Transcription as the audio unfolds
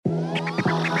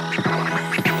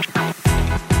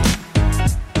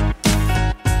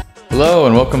Hello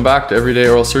and welcome back to Everyday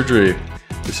Oral Surgery.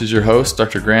 This is your host,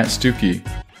 Dr. Grant Stuckey.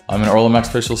 I'm an oral and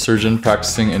maxillofacial surgeon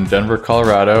practicing in Denver,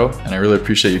 Colorado, and I really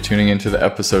appreciate you tuning into the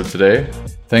episode today.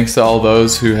 Thanks to all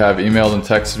those who have emailed and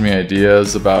texted me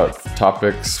ideas about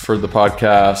topics for the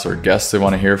podcast or guests they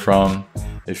want to hear from.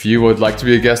 If you would like to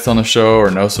be a guest on the show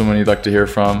or know someone you'd like to hear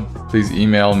from, please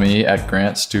email me at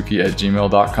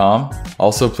grantstuckey@gmail.com.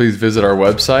 Also, please visit our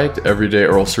website,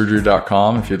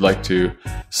 everydayoralsurgery.com, if you'd like to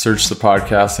search the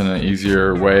podcast in an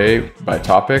easier way by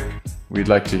topic. We'd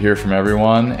like to hear from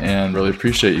everyone and really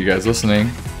appreciate you guys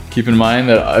listening. Keep in mind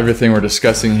that everything we're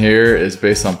discussing here is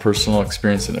based on personal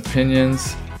experience and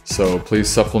opinions, so please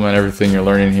supplement everything you're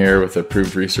learning here with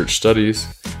approved research studies.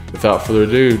 Without further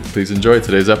ado, please enjoy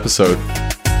today's episode.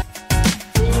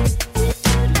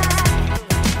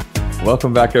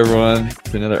 Welcome back, everyone,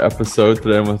 to another episode.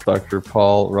 Today I'm with Dr.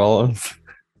 Paul Rollins.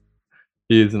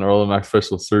 He is an oral and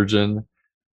maxillofacial surgeon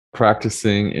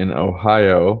practicing in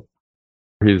Ohio.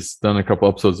 He's done a couple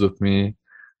episodes with me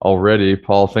already.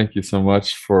 Paul, thank you so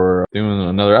much for doing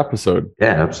another episode.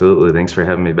 Yeah, absolutely. Thanks for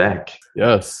having me back.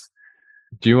 Yes.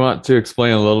 Do you want to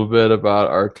explain a little bit about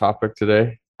our topic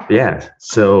today? Yeah.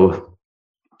 So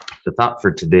the thought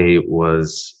for today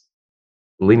was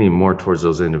leaning more towards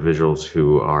those individuals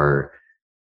who are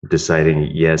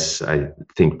deciding, yes, I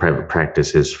think private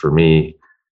practice is for me,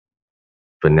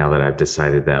 but now that I've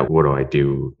decided that, what do I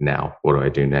do now? What do I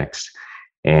do next?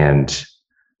 And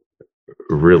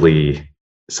really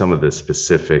some of the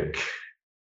specific,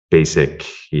 basic,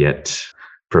 yet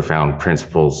profound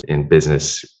principles in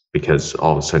business, because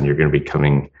all of a sudden you're going to be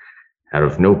coming out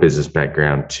of no business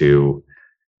background to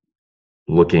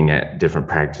looking at different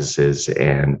practices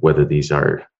and whether these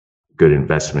are good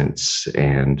investments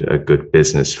and a good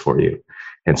business for you.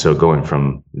 And so going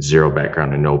from zero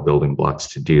background and no building blocks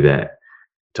to do that,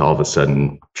 to all of a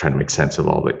sudden trying to make sense of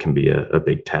all of it can be a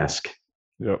big task.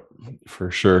 Yep,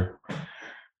 for sure.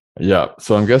 Yeah,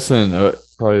 so I'm guessing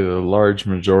probably the large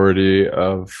majority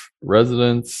of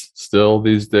residents still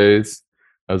these days,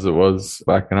 as it was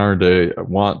back in our day,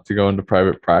 want to go into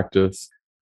private practice.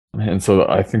 And so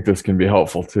I think this can be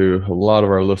helpful to a lot of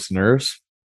our listeners.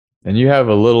 And you have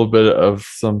a little bit of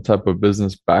some type of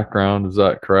business background, is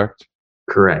that correct?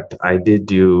 Correct. I did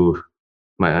do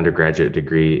my undergraduate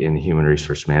degree in human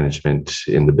resource management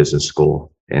in the business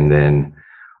school. And then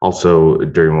also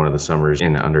during one of the summers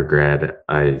in undergrad,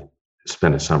 I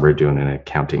spent a summer doing an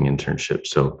accounting internship.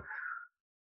 So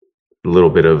a little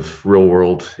bit of real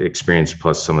world experience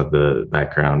plus some of the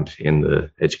background in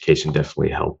the education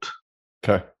definitely helped.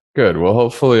 Okay. Good. Well,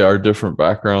 hopefully our different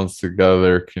backgrounds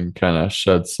together can kind of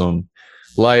shed some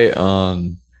light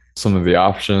on some of the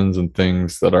options and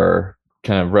things that our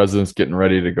kind of residents getting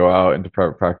ready to go out into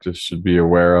private practice should be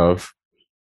aware of.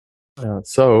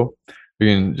 So we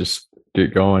can just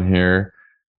get going here.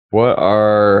 What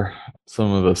are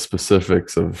some of the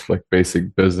specifics of like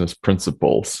basic business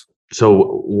principles?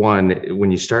 So one,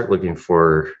 when you start looking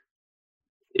for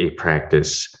a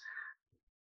practice,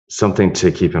 something to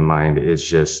keep in mind is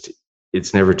just,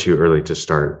 it's never too early to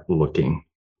start looking.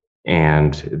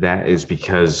 And that is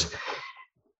because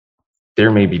there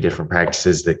may be different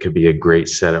practices that could be a great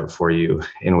setup for you.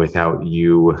 And without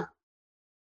you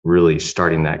really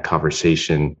starting that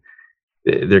conversation,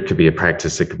 there could be a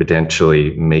practice that could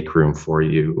potentially make room for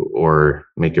you or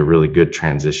make a really good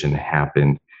transition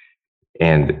happen.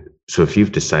 And so if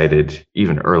you've decided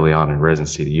even early on in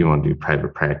residency that you want to do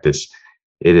private practice,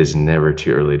 it is never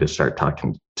too early to start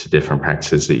talking to different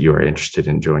practices that you are interested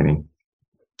in joining.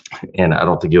 And I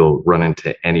don't think you'll run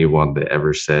into anyone that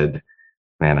ever said,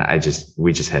 man,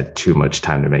 we just had too much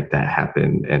time to make that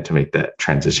happen and to make that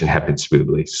transition happen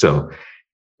smoothly. So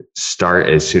start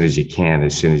as soon as you can,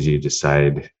 as soon as you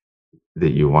decide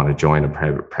that you want to join a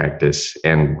private practice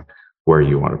and where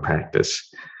you want to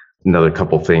practice. Another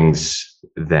couple things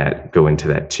that go into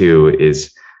that too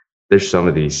is there's some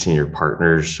of these senior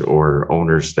partners or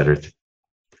owners that are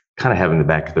kind of have in the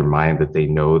back of their mind that they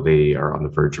know they are on the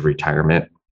verge of retirement,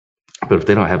 but if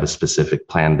they don't have a specific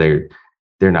plan, they're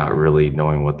not really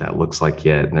knowing what that looks like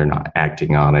yet, and they're not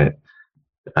acting on it.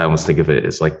 I almost think of it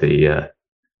as like we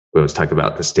always talk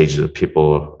about the stages that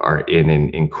people are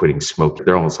in quitting smoking.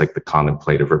 They're almost like the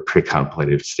contemplative or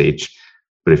pre-contemplative stage.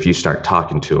 But if you start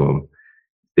talking to them,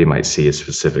 they might see a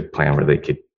specific plan where they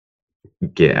could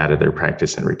get out of their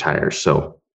practice and retire.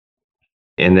 So,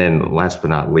 and then last but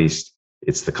not least,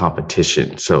 it's the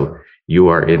competition. So you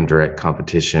are in direct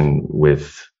competition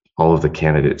with all of the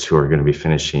candidates who are going to be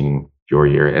finishing your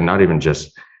year, and not even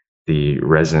just the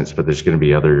residents, but there's going to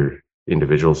be other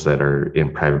individuals that are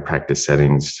in private practice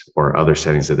settings or other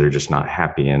settings that they're just not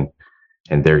happy in,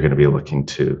 and they're going to be looking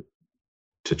to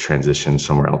to transition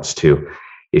somewhere else too.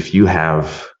 If you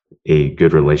have a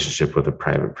good relationship with a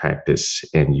private practice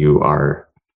and you are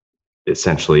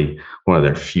essentially one of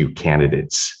their few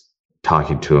candidates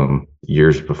talking to them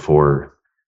years before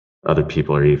other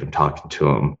people are even talking to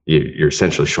them, you're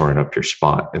essentially shoring up your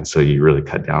spot. And so you really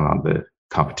cut down on the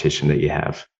competition that you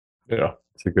have. Yeah,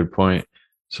 that's a good point.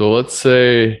 So let's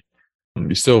say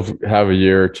you still have a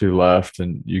year or two left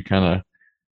and you kind of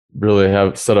really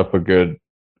have set up a good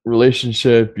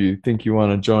relationship. You think you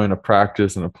want to join a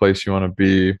practice and a place you want to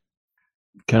be.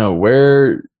 Kind of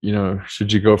where,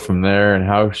 should you go from there, and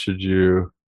how should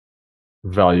you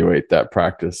evaluate that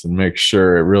practice and make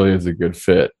sure it really is a good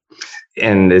fit?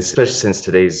 And especially since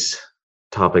today's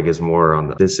topic is more on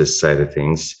the business side of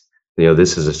things,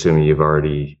 this is assuming you've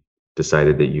already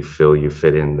decided that you feel you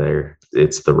fit in there.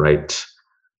 It's the right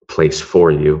place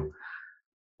for you.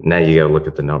 Now you got to look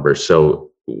at the numbers.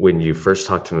 So when you first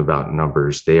talk to them about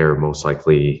numbers, they are most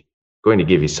likely going to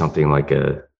give you something like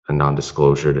a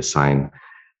non-disclosure to sign,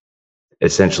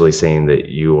 essentially saying that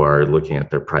you are looking at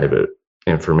their private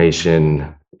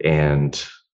information and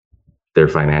their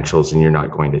financials, and you're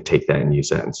not going to take that and use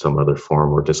that in some other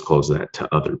form or disclose that to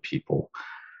other people.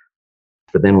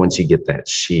 But then once you get that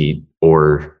sheet,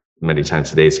 or many times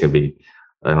today it's going to be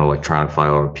an electronic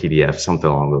file or a PDF, something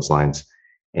along those lines,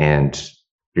 and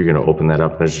you're going to open that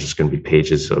up, and there's just going to be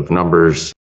pages of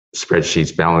numbers,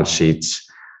 spreadsheets, balance sheets,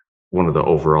 one of the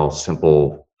overall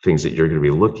simple things that you're going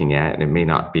to be looking at, and it may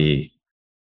not be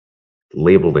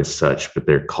labeled as such, but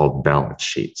they're called balance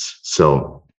sheets.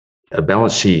 So a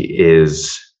balance sheet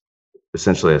is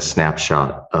essentially a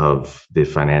snapshot of the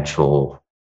financial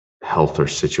health or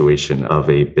situation of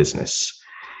a business.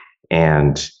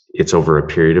 And it's over a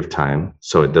period of time.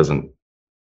 So it doesn't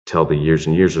tell the years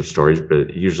and years of stories,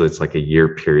 but usually it's like a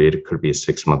year period. It could be a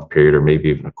 6-month period or maybe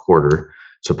even a quarter.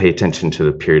 So pay attention to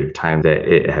the period of time that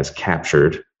it has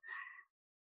captured.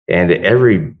 And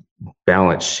every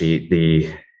balance sheet,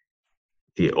 the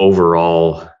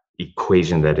overall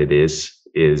equation that it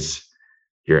is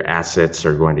your assets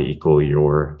are going to equal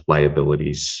your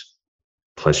liabilities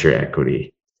plus your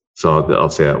equity. So I'll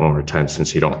say that one more time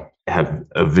since you don't have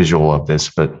a visual of this,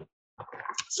 but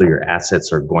so your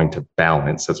assets are going to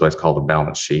balance. That's why it's called a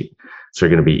balance sheet. So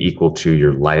you're going to be equal to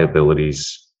your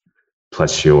liabilities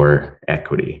plus your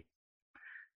equity.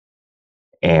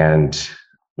 And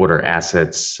what are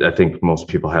assets? I think most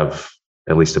people have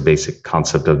at least a basic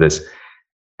concept of this.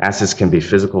 Assets can be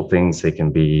physical things. They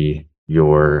can be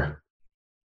your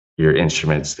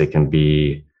instruments. They can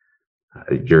be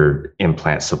your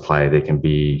implant supply. They can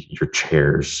be your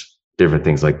chairs, different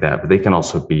things like that. But they can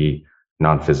also be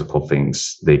non-physical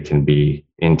things. They can be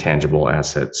intangible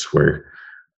assets,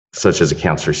 such as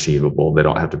accounts receivable. They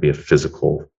don't have to be a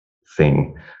physical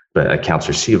thing, but accounts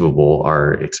receivable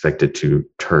are expected to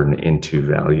turn into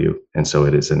value. And so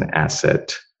it is an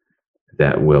asset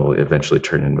that will eventually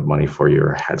turn into money for you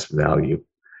or has value.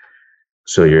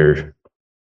 So your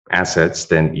assets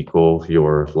then equal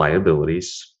your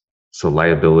liabilities. So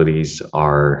liabilities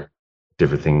are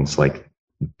different things like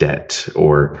debt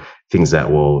or things that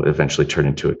will eventually turn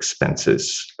into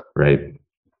expenses, right?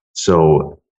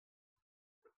 So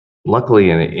luckily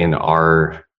in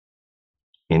our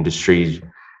industry,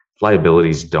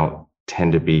 liabilities don't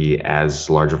tend to be as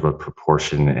large of a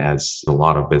proportion as a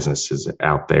lot of businesses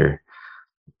out there.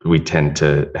 We tend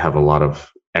to have a lot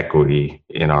of equity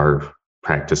in our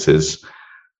practices.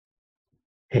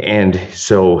 And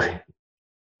so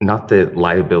not that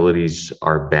liabilities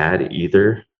are bad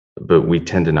either, but we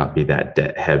tend to not be that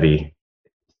debt heavy.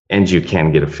 And you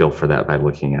can get a feel for that by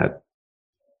looking at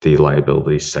the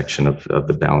liabilities section of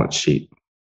the balance sheet.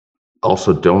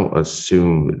 Also, don't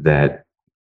assume that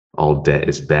all debt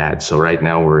is bad. So right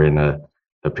now we're in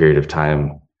a period of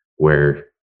time where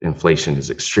inflation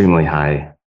is extremely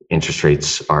high. Interest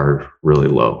rates are really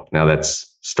low. Now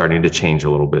that's starting to change a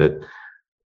little bit.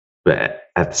 But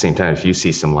at the same time, if you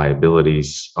see some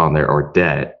liabilities on there or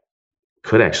debt,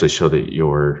 could actually show that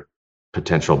your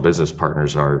potential business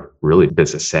partners are really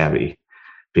business savvy,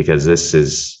 because this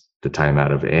is the time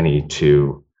out of any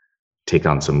to take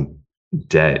on some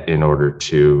debt in order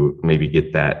to maybe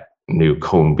get that new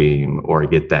cone beam or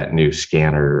get that new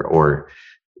scanner or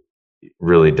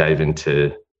really dive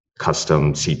into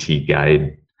custom CT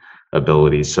guide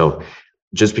abilities. So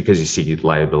just because you see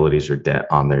liabilities or debt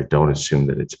on there, don't assume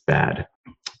that it's bad.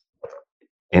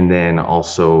 And then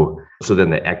also, so then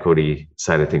the equity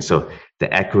side of things. So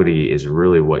the equity is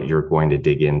really what you're going to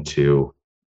dig into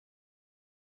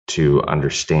to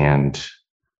understand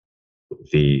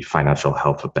the financial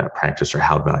health of that practice or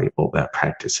how valuable that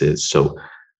practice is. So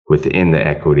within the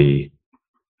equity,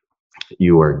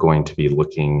 you are going to be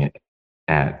looking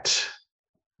at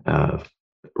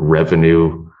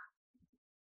revenue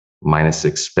minus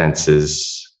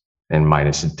expenses and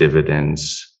minus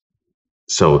dividends.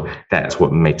 So that's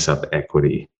what makes up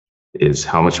equity, is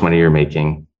how much money you're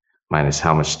making minus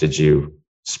how much did you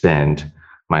spend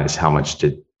minus how much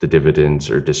did the dividends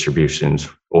or distributions,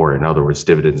 or in other words,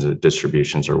 dividends and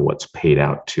distributions are what's paid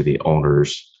out to the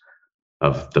owners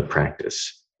of the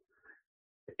practice.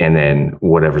 And then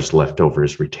whatever's left over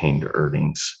is retained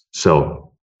earnings.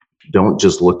 So don't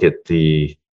just look at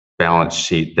the balance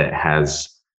sheet that has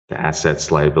the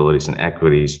assets, liabilities, and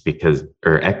equity, because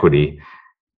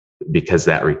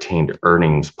that retained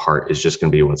earnings part is just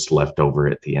going to be what's left over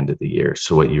at the end of the year.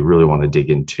 So what you really want to dig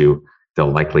into, they'll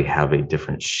likely have a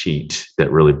different sheet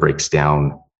that really breaks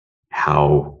down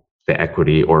how the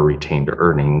equity or retained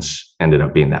earnings ended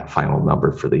up being that final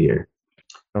number for the year.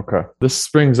 Okay. This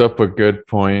brings up a good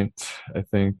point. I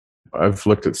think I've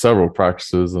looked at several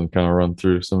practices and kind of run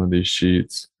through some of these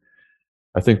sheets.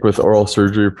 I think with oral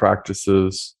surgery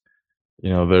practices,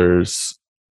 there's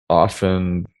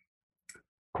often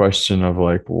question of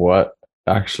like, what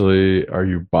actually are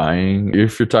you buying?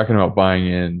 If you're talking about buying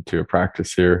into a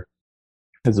practice here,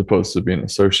 as opposed to being an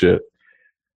associate.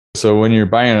 So when you're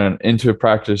buying into a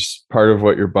practice, part of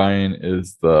what you're buying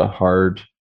is the hard,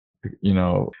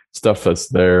 stuff that's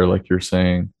there, like you're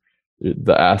saying,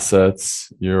 the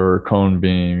assets, your cone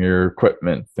beam, your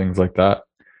equipment, things like that.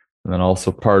 And then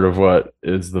also part of what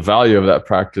is the value of that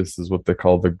practice is what they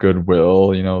call the goodwill,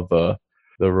 the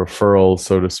referrals,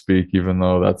 so to speak, even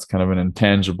though that's kind of an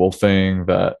intangible thing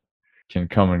that can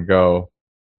come and go.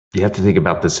 You have to think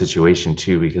about the situation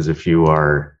too, because if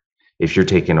you're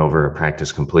taking over a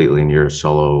practice completely and you're a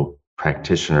solo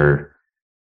practitioner,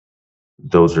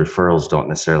 those referrals don't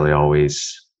necessarily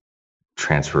always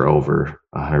transfer over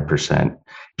 100%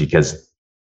 because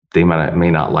they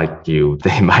may not like you.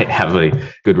 They might have a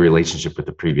good relationship with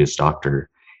the previous doctor,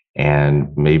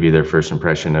 and maybe their first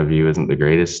impression of you isn't the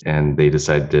greatest, and they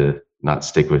decide to not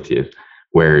stick with you.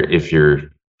 Where if you're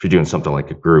doing something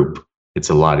like a group, it's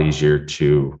a lot easier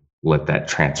to let that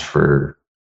transfer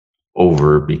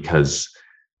over because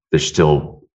there's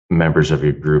still members of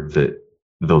your group that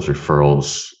those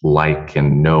referrals like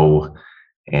and know.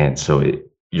 And so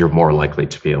you're more likely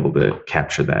to be able to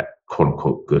capture that quote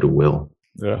unquote goodwill.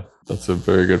 Yeah, that's a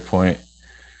very good point.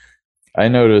 I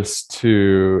noticed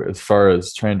too, as far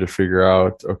as trying to figure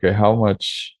out, okay, how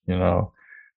much,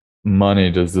 money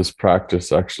does this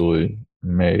practice actually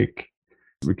make?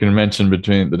 We can mention the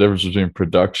difference between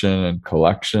production and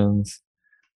collections.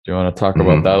 Do you want to talk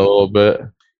about that a little bit?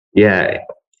 Yeah.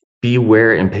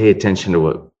 Beware and pay attention to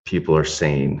what people are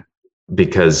saying,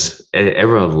 because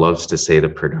everyone loves to say the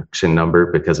production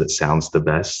number because it sounds the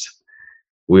best.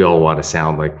 We all want to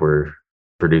sound like we're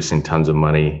producing tons of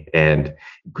money. And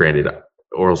granted,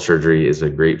 oral surgery is a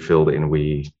great field and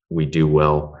we do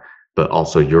well, but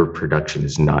also your production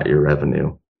is not your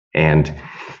revenue. And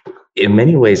in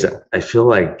many ways, I feel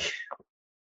like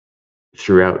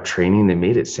throughout training, they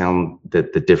made it sound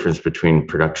that the difference between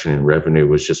production and revenue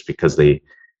was just because they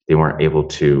weren't able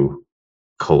to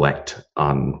collect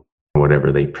on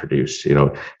whatever they produce,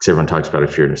 because everyone talks about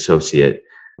if you're an associate,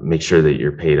 make sure that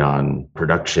you're paid on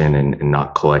production and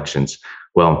not collections.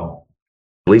 Well,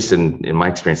 at least in my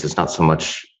experience, it's not so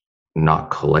much not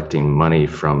collecting money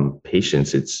from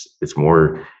patients. It's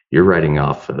more you're writing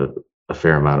off a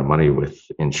fair amount of money with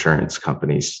insurance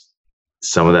companies.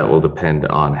 Some of that will depend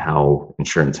on how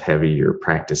insurance heavy your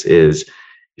practice is.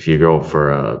 If you go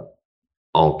for a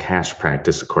all cash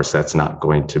practice, of course, that's not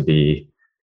going to be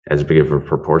as big of a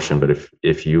proportion. But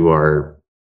if you are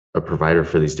a provider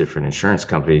for these different insurance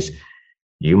companies,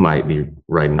 you might be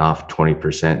writing off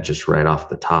 20% just right off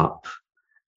the top.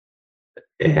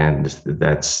 And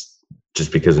that's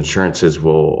just because insurances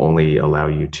will only allow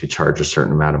you to charge a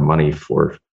certain amount of money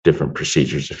for different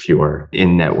procedures if you are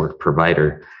in-network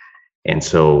provider. And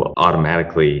so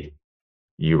automatically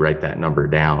you write that number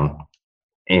down.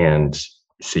 And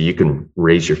so you can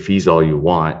raise your fees all you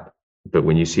want, but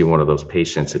when you see one of those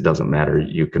patients, it doesn't matter.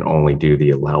 You can only do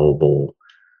the allowable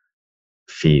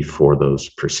fee for those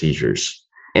procedures.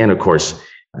 And of course,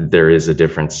 there is a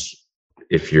difference.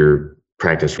 If your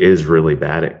practice is really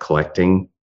bad at collecting,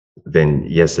 then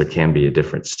yes, there can be a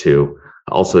difference too.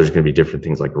 Also, there's going to be different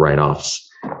things like write-offs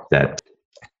that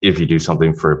if you do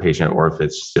something for a patient, or if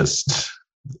it's just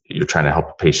you're trying to help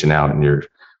a patient out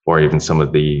or even some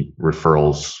of the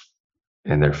referrals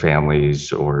and their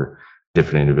families or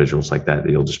different individuals like that,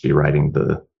 you'll just be writing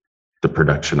the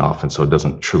production off. And so it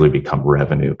doesn't truly become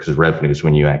revenue, because revenue is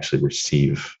when you actually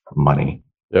receive money.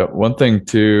 Yeah. One thing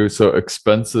too, so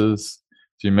expenses,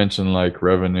 So you mentioned like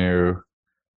revenue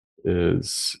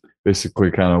is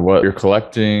basically kind of what you're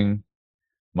collecting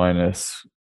minus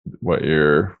what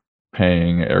you're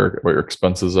paying or what your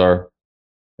expenses are.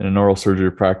 In an oral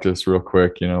surgery practice, real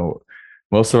quick,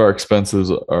 most of our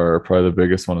expenses are probably the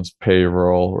biggest one is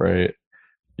payroll, right?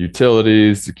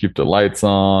 Utilities to keep the lights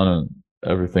on and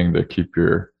everything to keep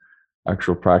your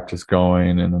actual practice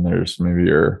going. And then there's maybe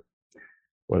your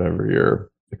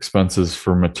expenses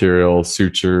for materials,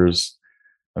 sutures.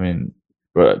 I mean,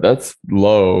 but that's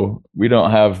low. We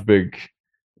don't have big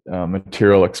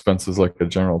material expenses like the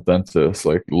general dentist,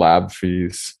 like lab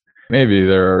fees. Maybe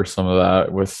there are some of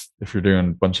that with if you're doing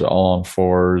a bunch of all on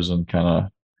fours and kind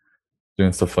of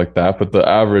doing stuff like that. But the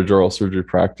average oral surgery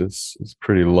practice is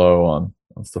pretty low on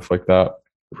stuff like that.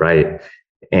 Right.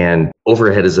 And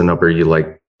overhead is a number you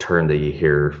like term that you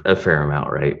hear a fair amount,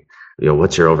 right?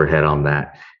 What's your overhead on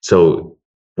that? So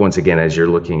once again, as you're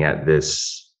looking at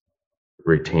this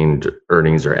retained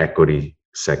earnings or equity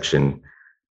section,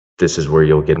 this is where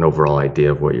you'll get an overall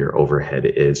idea of what your overhead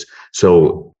is.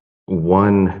 So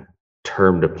one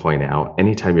term to point out,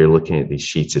 anytime you're looking at these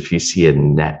sheets, if you see a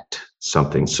net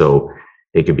something, so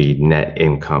it could be net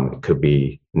income, it could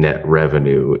be net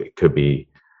revenue, it could be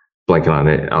blanking on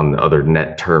it on the other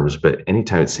net terms, but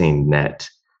anytime it's saying net,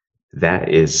 that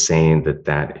is saying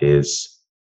that is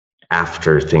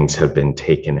after things have been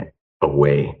taken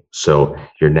away. So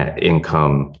your net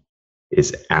income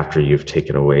is after you've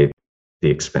taken away the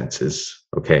expenses.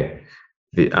 Okay.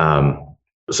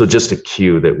 So just a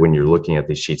cue that when you're looking at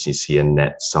these sheets, you see a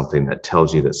net something that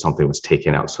tells you that something was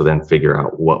taken out. So then figure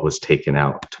out what was taken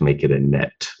out to make it a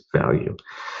net value.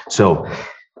 So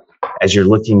as you're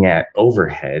looking at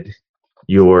overhead,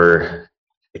 your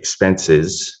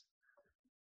expenses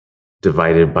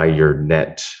divided by your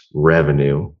net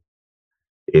revenue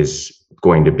is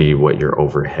going to be what your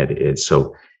overhead is.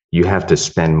 So you have to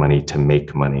spend money to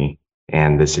make money,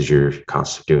 and this is your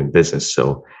cost of doing business.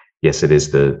 So yes, it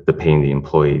is the paying the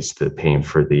employees, the paying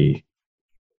for the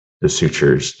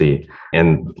sutures,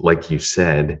 and like you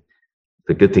said,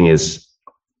 the good thing is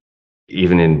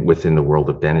even within the world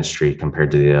of dentistry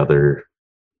compared to the other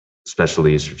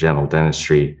specialties for general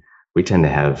dentistry, we tend to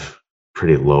have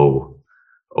pretty low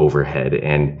overhead.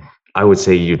 And I would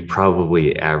say you'd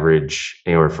probably average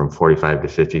anywhere from 45 to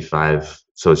 55.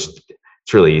 So it's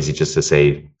really easy just to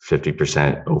say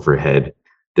 50% overhead.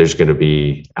 There's going to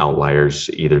be outliers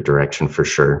either direction for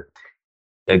sure.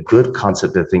 A good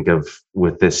concept to think of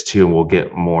with this too, and we'll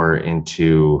get more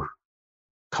into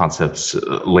concepts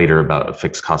later about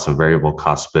fixed costs and variable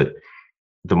costs, but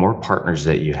the more partners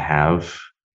that you have,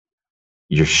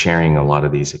 you're sharing a lot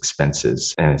of these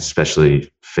expenses, and especially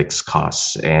fixed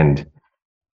costs, and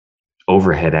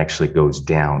overhead actually goes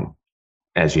down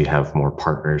as you have more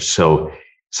partners. So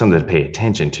something to pay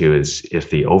attention to is if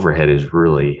the overhead is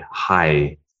really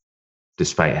high,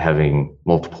 despite having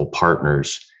multiple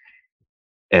partners,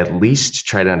 at least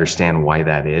try to understand why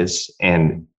that is.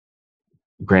 And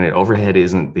granted, overhead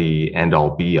isn't the end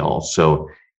all be all. So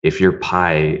if your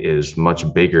pie is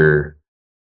much bigger,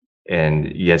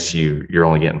 and yes, you're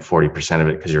only getting 40% of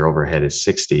it because your overhead is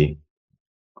 60.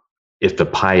 If the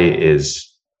pie is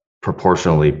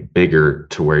proportionally bigger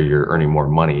to where you're earning more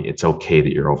money, it's okay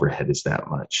that your overhead is that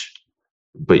much,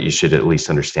 but you should at least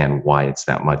understand why it's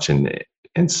that much. And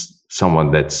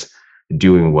someone that's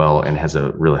doing well and has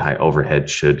a really high overhead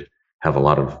should have a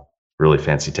lot of really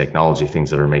fancy technology,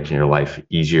 things that are making your life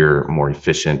easier, more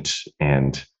efficient,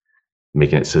 and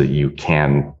making it so that you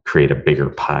can create a bigger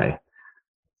pie.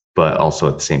 But also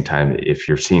at the same time, if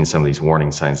you're seeing some of these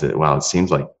warning signs that, wow, it seems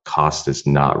like cost is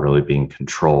not really being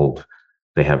controlled,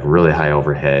 they have really high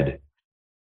overhead,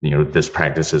 this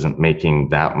practice isn't making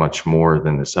that much more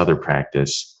than this other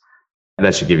practice,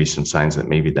 that should give you some signs that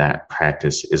maybe that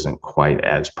practice isn't quite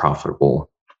as profitable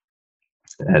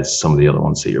as some of the other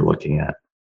ones that you're looking at.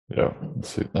 Yeah,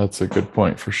 that's a good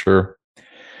point for sure.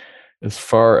 As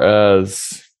far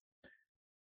as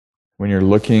when you're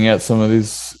looking at some of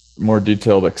these more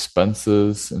detailed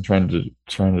expenses and trying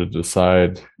to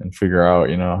decide and figure out,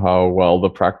 how well the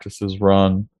practice is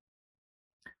run,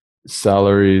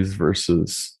 salaries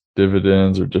versus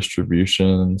dividends or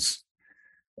distributions.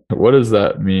 What does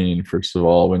that mean, first of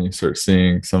all, when you start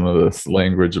seeing some of this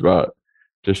language about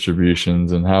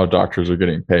distributions and how doctors are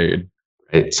getting paid?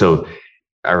 Right. So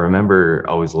I remember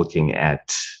always looking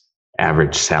at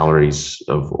average salaries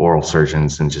of oral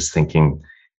surgeons and just thinking,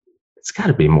 it's got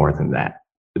to be more than that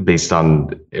based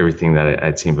on everything that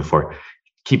I'd seen before.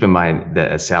 Keep in mind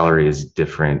that a salary is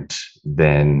different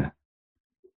than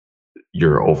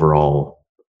your overall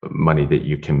money that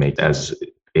you can make as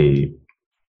a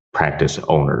practice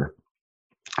owner.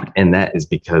 And that is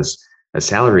because a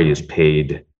salary is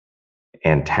paid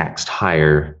and taxed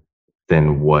higher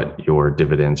than what your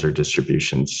dividends or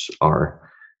distributions are.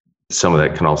 Some of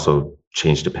that can also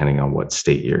change depending on what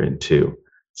state you're in too.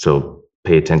 So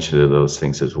pay attention to those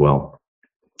things as well.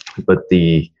 But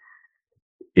a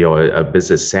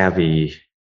business savvy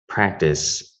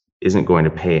practice isn't going to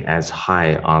pay as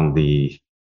high on the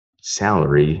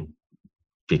salary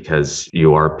because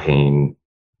you are paying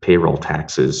payroll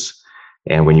taxes.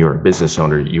 And when you're a business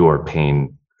owner, you are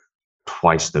paying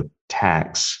twice the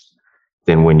tax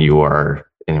than when you are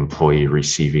an employee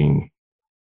receiving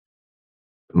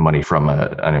money from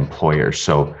an employer.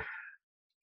 So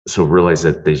realize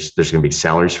that there's going to be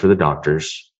salaries for the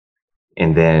doctors,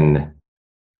 and then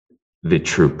the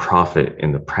true profit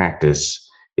in the practice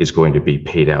is going to be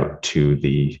paid out to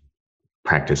the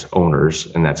practice owners,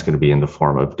 and that's going to be in the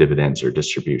form of dividends or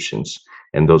distributions.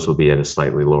 And those will be at a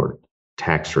slightly lower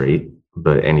tax rate,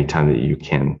 but anytime that you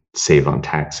can save on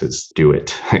taxes, do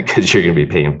it, because you're going to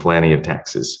be paying plenty of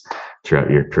taxes throughout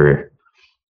your career.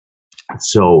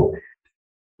 So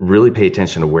really pay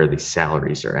attention to where these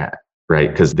salaries are at, right?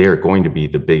 Because they're going to be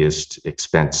the biggest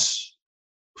expense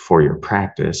for your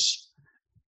practice.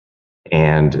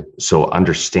 And so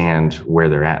understand where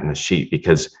they're at in the sheet,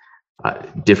 because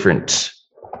different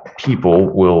people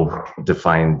will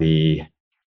define the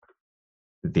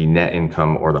net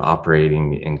income or the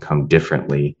operating income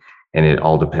differently, and it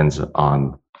all depends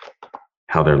on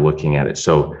how they're looking at it.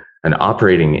 So an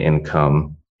operating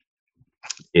income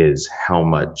is how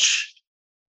much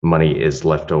money is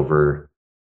left over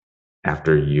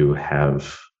after you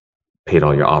have paid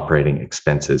all your operating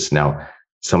expenses. Now,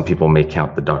 some people may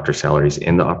count the doctor salaries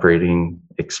in the operating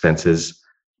expenses,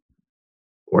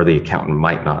 or the accountant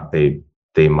might not. They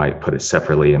might put it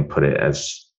separately and put it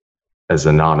as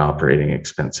a non-operating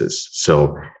expenses.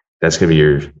 So that's going to be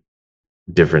your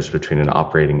difference between an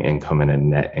operating income and a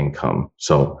net income.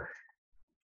 So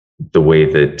the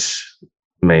way that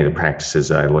many of the practices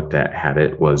I looked at had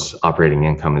it was operating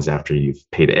income is after you've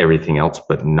paid everything else,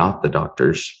 but not the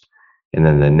doctors. And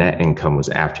then the net income was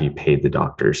after you paid the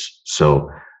doctors.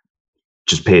 So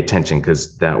just pay attention,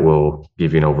 because that will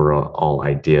give you an overall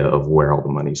idea of where all the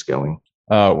money's going.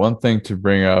 One thing to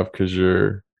bring up, because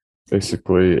you're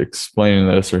basically explaining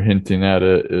this or hinting at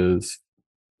it, is,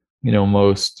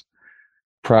 most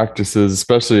practices,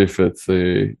 especially if it's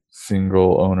a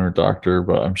single owner doctor,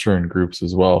 but I'm sure in groups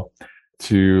as well,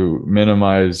 to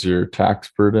minimize your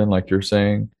tax burden, like you're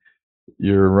saying,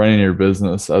 you're running your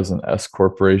business as an S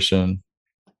corporation.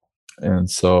 And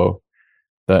so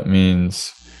that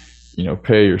means,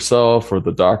 pay yourself or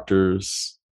the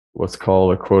doctors what's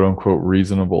called a quote unquote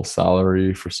reasonable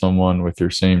salary for someone with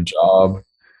your same job.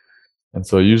 And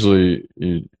so usually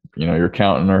your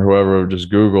accountant or whoever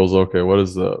just Googles, okay, what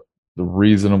is the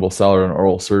reasonable salary of an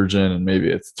oral surgeon? And maybe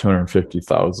it's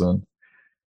 $250,000.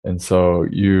 And so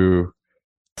you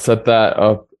set that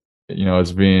up,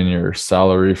 as being your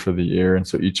salary for the year. And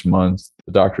so each month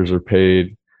the doctors are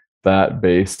paid that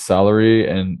base salary,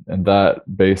 and that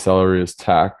base salary is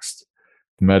taxed,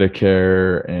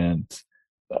 Medicare and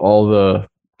all the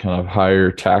kind of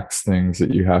higher tax things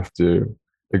that you have to,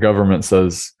 the government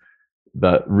says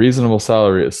that reasonable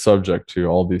salary is subject to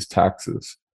all these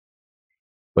taxes.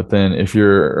 But then if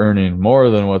you're earning more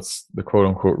than what's the quote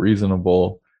unquote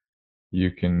reasonable, you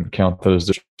can count those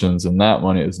deductions, and that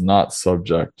money is not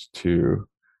subject to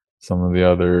some of the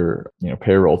other,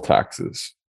 payroll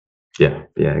taxes. Yeah,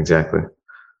 exactly.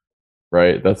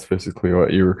 Right. That's basically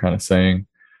what you were kind of saying,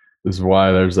 is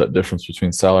why there's that difference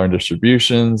between salary and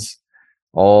distributions,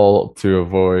 all to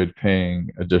avoid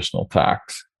paying additional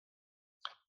tax.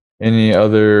 Any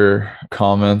other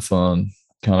comments on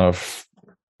kind of,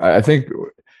 I think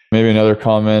maybe another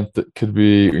comment that could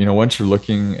be, once you're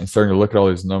looking and starting to look at all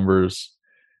these numbers,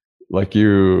 like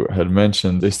you had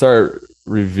mentioned, they start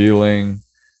revealing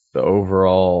the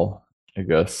overall, I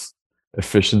guess,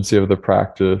 efficiency of the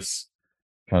practice,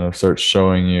 kind of starts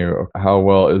showing you how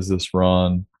well is this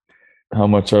run, how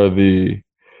much are the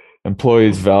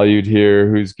employees valued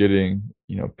here, who's getting,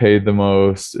 paid the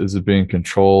most, is it being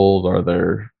controlled, are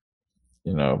there,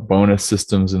 bonus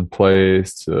systems in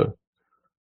place to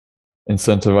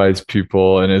incentivize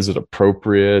people, and is it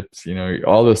appropriate?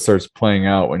 All this starts playing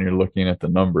out when you're looking at the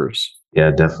numbers.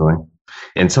 Yeah, definitely.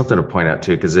 And something to point out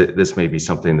too, because this may be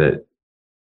something that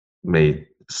may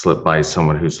slip by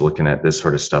someone who's looking at this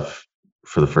sort of stuff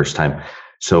for the first time.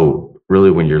 So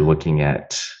really, when you're looking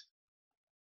at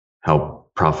how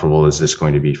profitable is this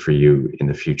going to be for you in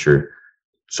the future,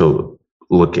 so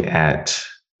look at,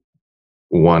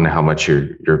 one, how much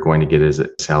you're going to get as a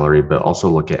salary, but also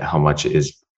look at how much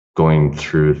is going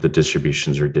through the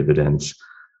distributions or dividends,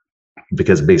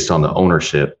 because based on the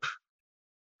ownership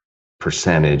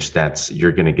percentage,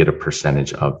 you're going to get a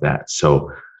percentage of that.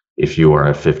 So if you are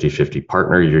a 50-50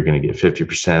 partner, you're going to get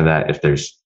 50% of that. If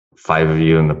there's 5 of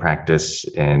you in the practice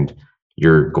and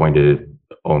you're going to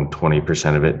own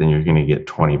 20% of it, then you're going to get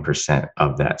 20%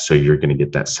 of that. So you're going to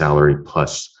get that salary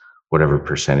plus whatever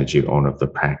percentage you own of the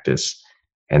practice.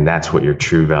 And that's what your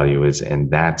true value is.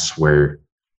 And that's where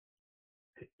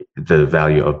the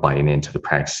value of buying into the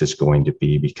practice is going to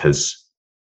be, because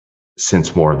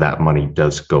since more of that money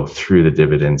does go through the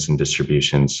dividends and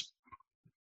distributions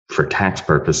for tax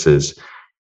purposes,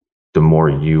 the more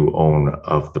you own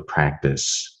of the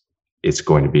practice, it's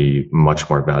going to be much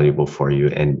more valuable for you.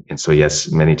 And so, yes,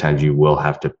 many times you will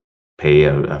have to pay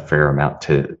a fair amount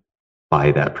to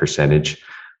buy that percentage,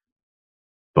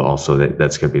 but also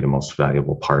that's going to be the most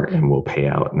valuable part and will pay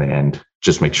out in the end.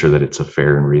 Just make sure that it's a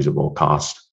fair and reasonable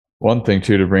cost. One thing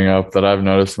too to bring up that I've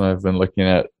noticed when I've been looking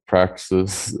at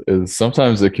practices is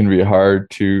sometimes it can be hard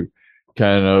to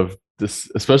kind of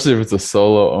especially if it's a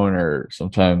solo owner.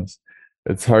 Sometimes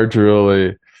it's hard to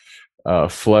really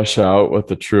flesh out what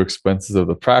the true expenses of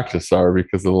the practice are,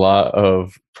 because a lot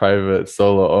of private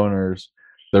solo owners,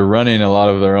 they're running a lot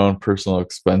of their own personal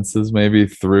expenses maybe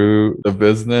through the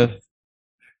business,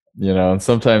 and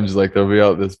sometimes like there'll be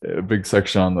out this big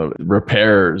section on the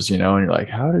repairs, and you're like,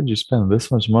 how did you spend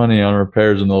this much money on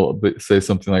repairs? And they'll say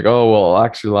something like, oh, well,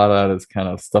 actually a lot of that is kind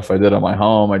of stuff I did on my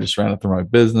home. I just ran it through my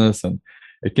business. And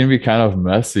it can be kind of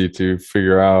messy to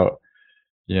figure out,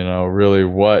 really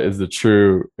what is the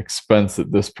true expense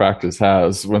that this practice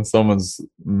has when someone's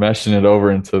meshing it over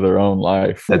into their own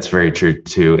life. That's very true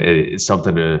too. It's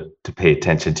something to pay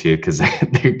attention to, because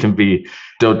there can be,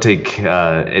 don't take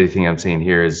anything I'm saying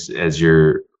here as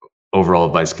your overall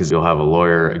advice, because you'll have a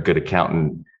lawyer, a good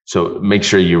accountant. So make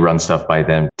sure you run stuff by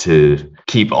them to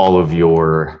keep all of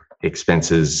your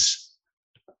expenses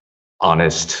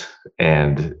honest,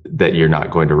 and that you're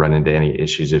not going to run into any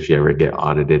issues if you ever get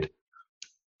audited.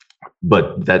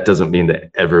 But that doesn't mean that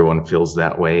everyone feels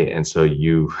that way. And so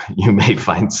you may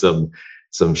find some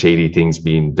shady things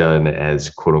being done as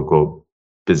quote unquote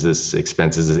business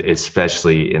expenses,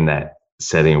 especially in that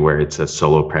setting where it's a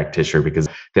solo practitioner, because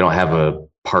they don't have a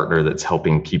partner that's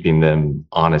keeping them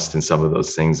honest in some of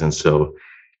those things. And so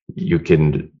you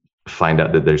can find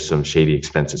out that there's some shady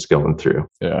expenses going through.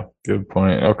 Yeah, good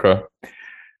point. Okay.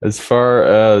 As far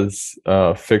as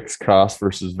fixed cost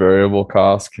versus variable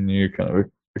cost, can you kind of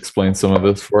explain some of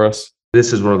this for us?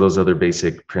 This is one of those other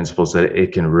basic principles that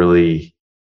it can really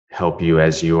help you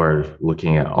as you are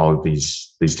looking at all of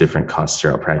these different costs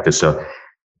throughout practice. So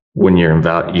when you're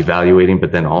evaluating,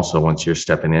 but then also once you're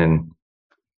stepping in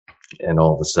and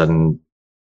all of a sudden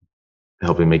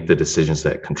helping make the decisions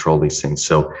that control these things.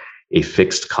 So a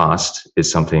fixed cost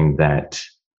is something that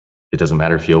it doesn't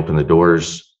matter if you open the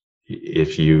doors,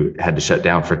 if you had to shut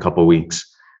down for a couple of weeks,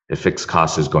 a fixed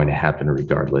cost is going to happen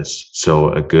regardless.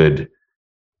 So a good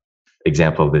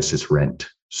example of this is rent.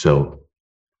 So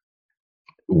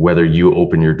whether you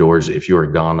open your doors, if you are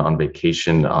gone on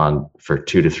vacation for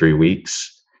 2 to 3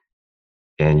 weeks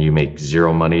and you make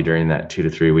zero money during that 2 to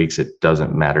 3 weeks, it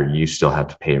doesn't matter. You still have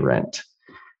to pay rent.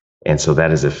 And so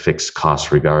that is a fixed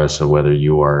cost regardless of whether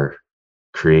you are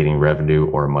creating revenue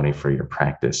or money for your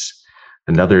practice.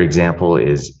 Another example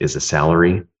is a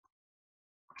salary.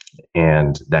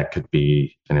 And that could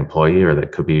be an employee, or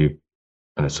that could be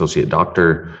an associate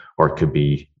doctor, or it could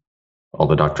be all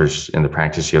the doctors in the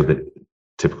practice, that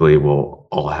typically will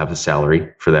all have a salary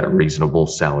for that reasonable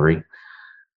salary.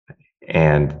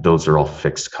 And those are all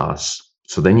fixed costs.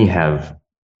 So then you have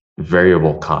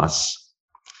variable costs,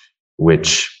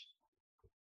 which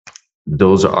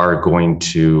those are going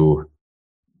to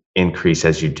increase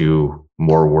as you do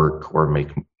more work or make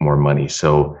more money.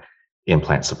 So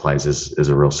implant supplies is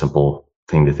a real simple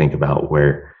thing to think about,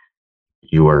 where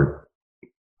you are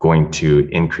going to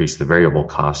increase the variable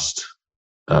cost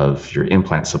of your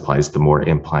implant supplies the more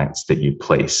implants that you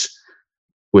place,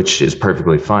 which is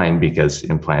perfectly fine because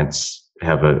implants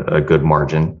have a good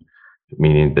margin,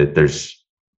 meaning that there's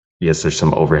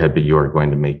some overhead, but you are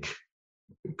going to make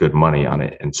good money on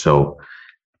it. And so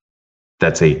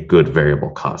that's a good variable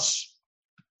cost.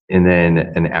 And then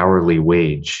an hourly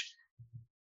wage.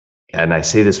 And I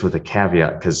say this with a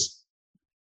caveat, because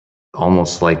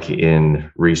almost like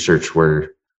in research, where a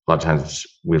lot of times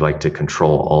we like to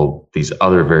control all these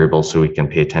other variables so we can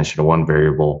pay attention to one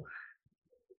variable,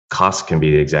 cost can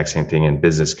be the exact same thing, and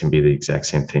business can be the exact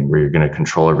same thing, where you're going to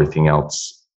control everything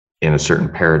else in a certain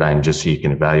paradigm just so you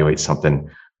can evaluate something,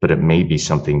 but it may be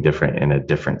something different in a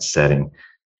different setting.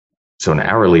 So an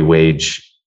hourly wage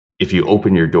if you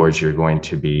open your doors, you're going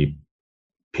to be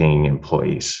paying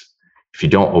employees. If you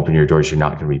don't open your doors, you're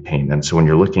not going to be paying them. So when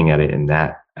you're looking at it in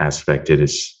that aspect, it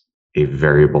is a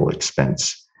variable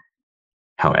expense.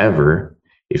 However,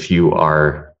 if you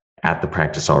are at the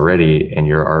practice already and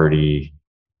you're already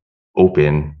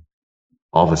open,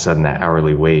 all of a sudden that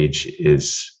hourly wage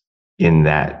is in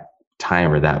that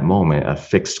time or that moment a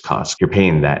fixed cost. You're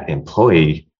paying that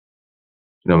employee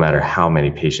no matter how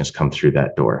many patients come through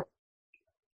that door.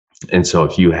 And so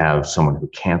if you have someone who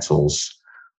cancels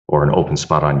or an open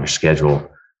spot on your schedule,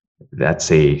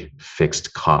 that's a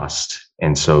fixed cost.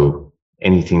 And so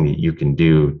anything that you can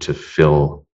do to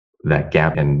fill that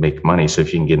gap and make money. So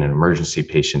if you can get an emergency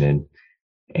patient in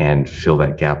and fill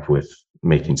that gap with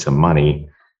making some money,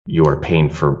 you are paying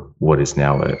for what is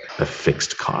now a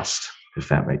fixed cost, if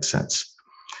that makes sense.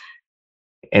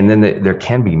 And then there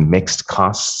can be mixed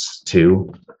costs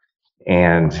too.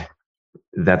 And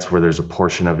that's where there's a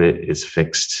portion of it is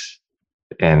fixed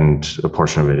and a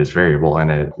portion of it is variable. And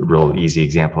a real easy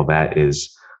example of that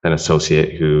is an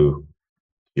associate who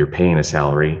you're paying a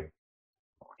salary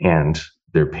and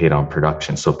they're paid on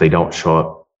production. So if they don't show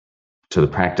up to the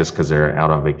practice because they're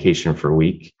out on vacation for a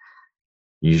week,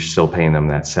 you're still paying them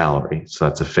that salary. So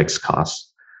that's a fixed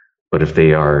cost. But if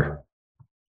they are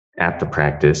at the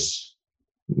practice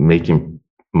making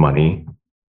money,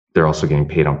 they're also getting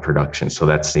paid on production. So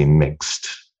that's a mixed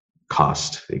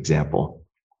cost example.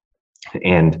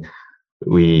 And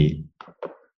we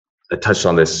touched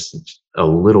on this a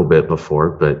little bit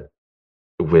before, but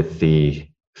with the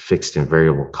fixed and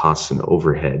variable costs and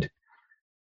overhead,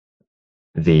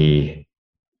 the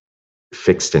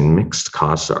fixed and mixed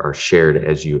costs are shared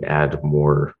as you add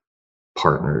more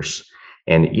partners.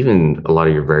 And even a lot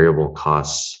of your variable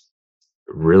costs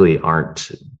really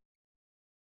aren't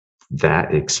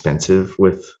that expensive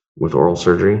with oral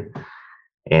surgery.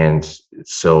 And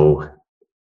so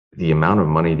the amount of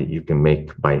money that you can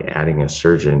make by adding a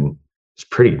surgeon is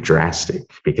pretty drastic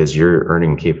because your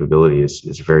earning capability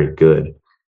is very good.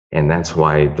 And that's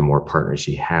why the more partners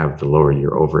you have, the lower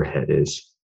your overhead is.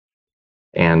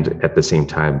 And at the same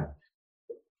time,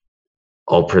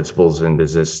 all principles in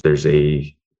business, there's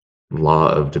a law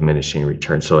of diminishing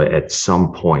return. So at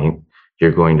some point,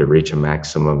 you're going to reach a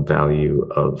maximum value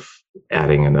of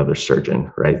adding another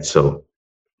surgeon, right? So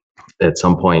at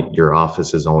some point, your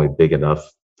office is only big enough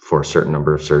for a certain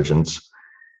number of surgeons.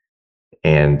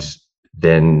 And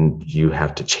then you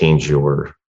have to change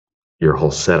your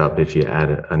whole setup if you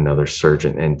add another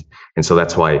surgeon. And so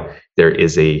that's why there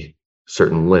is a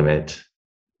certain limit,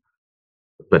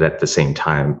 but at the same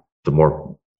time,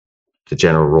 the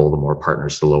general rule, the more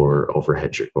partners, the lower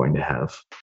overhead you're going to have.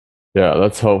 Yeah,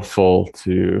 that's helpful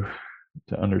to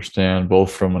understand both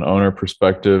from an owner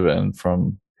perspective and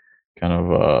from kind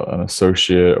of an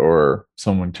associate or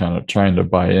someone kind of trying to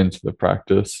buy into the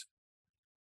practice.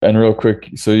 And real quick,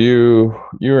 so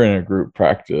you're in a group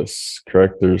practice,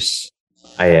 correct?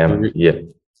 I am.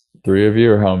 Three of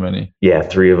you, or how many? Yeah,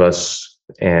 three of us,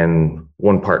 and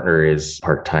one partner is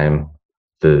part-time,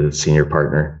 the senior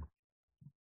partner.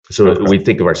 So we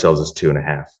think of ourselves as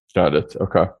 2.5. Got it.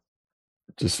 Okay.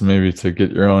 Just maybe to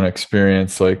get your own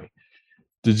experience, like,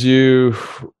 did you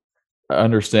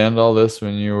understand all this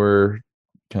when you were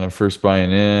kind of first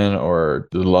buying in, or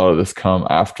did a lot of this come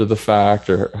after the fact,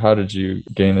 or how did you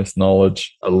gain this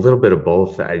knowledge? A little bit of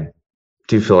both. I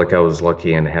do feel like I was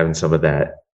lucky in having some of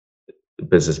that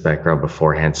business background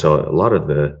beforehand. So a lot of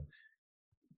the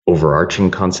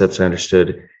overarching concepts I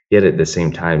understood, yet at the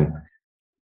same time,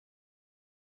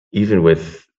 even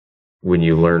when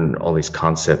you learn all these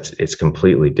concepts, it's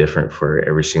completely different for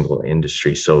every single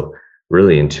industry. So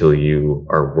really, until you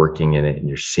are working in it and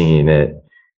you're seeing it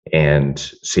and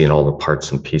seeing all the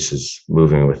parts and pieces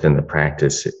moving within the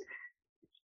practice,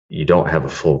 you don't have a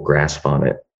full grasp on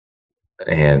it.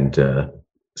 And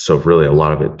so really a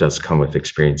lot of it does come with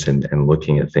experience and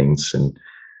looking at things, and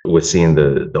with seeing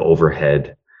the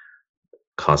overhead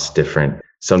costs different.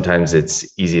 Sometimes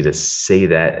it's easy to say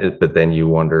that, but then you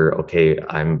wonder, okay,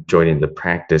 I'm joining the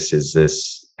practice. Is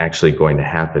this actually going to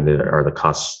happen? Are the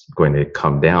costs going to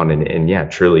come down? And yeah,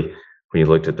 truly, when you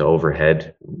looked at the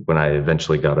overhead, when I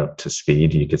eventually got up to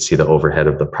speed, you could see the overhead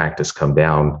of the practice come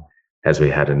down as we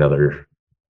had another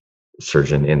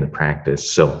surgeon in the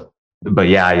practice. So, but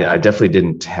yeah, I definitely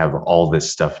didn't have all this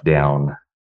stuff down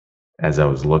as I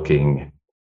was looking.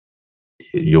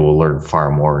 You will learn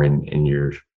far more in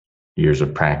your years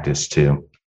of practice too.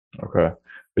 Okay.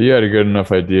 But you had a good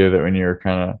enough idea that when you're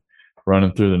kind of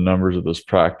running through the numbers of this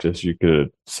practice, you could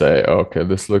say, okay,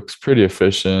 this looks pretty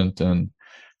efficient and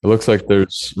it looks like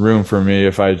there's room for me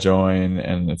if I join,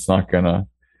 and it's not going to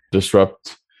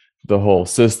disrupt the whole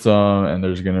system, and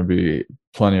there's going to be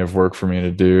plenty of work for me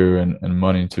to do and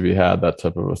money to be had, that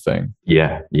type of a thing.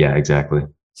 Yeah, yeah, exactly.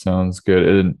 Sounds good.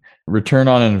 And return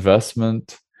on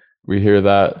investment, we hear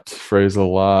that phrase a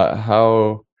lot.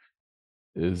 How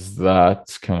is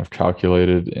that kind of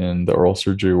calculated in the oral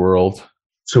surgery world?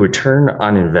 So return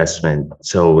on investment.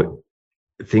 So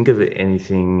think of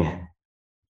anything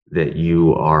that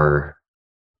you are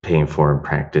paying for in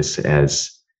practice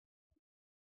as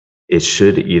it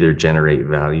should either generate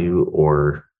value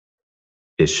or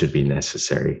it should be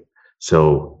necessary.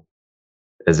 So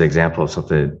as an example of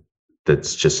something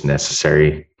that's just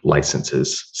necessary,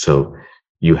 licenses. So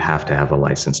you have to have a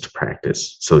license to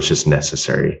practice. So it's just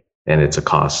necessary and it's a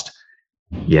cost.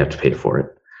 You have to pay for it.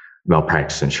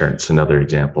 Malpractice insurance, another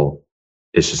example.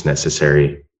 It's just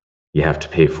necessary. You have to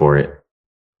pay for it.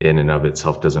 In and of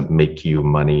itself doesn't make you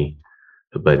money,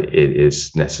 but it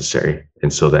is necessary.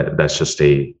 And so that's just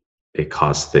a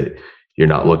cost that you're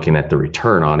not looking at the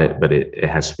return on it, but it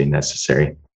has to be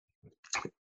necessary.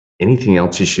 Anything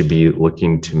else, you should be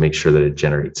looking to make sure that it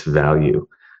generates value.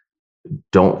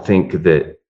 Don't think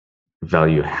that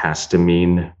value has to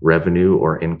mean revenue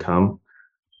or income.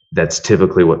 That's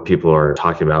typically what people are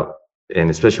talking about. And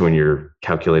especially when you're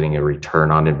calculating a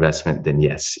return on investment, then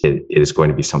yes, it is going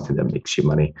to be something that makes you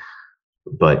money.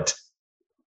 But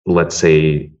let's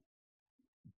say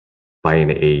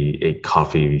buying a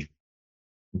coffee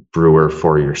brewer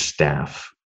for your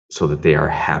staff so that they are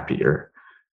happier,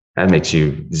 that makes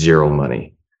you zero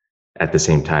money. At the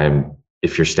same time,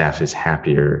 if your staff is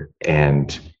happier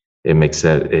and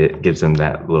it gives them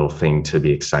that little thing to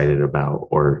be excited about,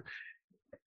 or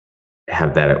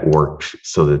have that at work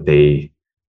so that they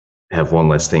have one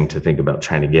less thing to think about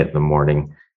trying to get in the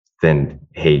morning, then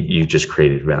hey, you just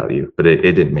created value, but it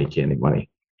didn't make you any money.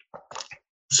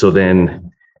 So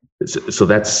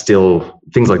that's still,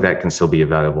 things like that can still be a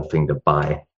valuable thing to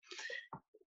buy.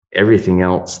 Everything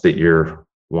else that you're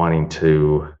wanting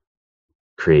to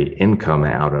create income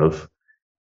out of,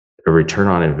 a return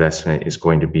on investment is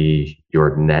going to be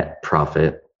your net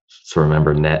profit. So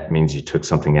remember, net means you took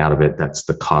something out of it. That's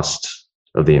the cost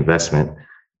of the investment.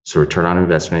 So return on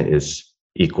investment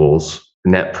equals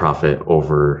net profit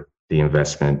over the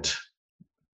investment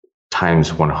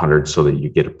times 100 so that you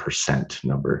get a percent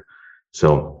number.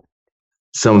 So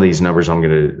some of these numbers I'm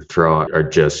going to throw out are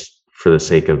just for the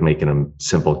sake of making them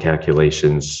simple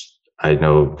calculations. I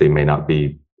know they may not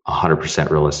be 100%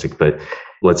 realistic, but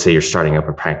let's say you're starting up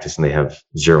a practice and they have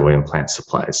 0 implant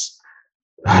supplies.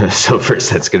 So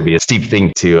first, that's going to be a steep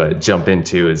thing to jump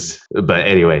into. But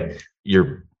anyway,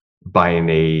 you're buying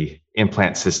a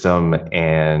implant system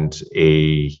and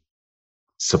a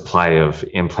supply of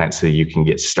implants so you can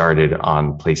get started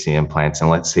on placing implants. And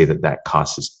let's say that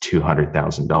cost is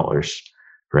 $200,000,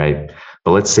 right?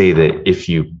 But let's say that if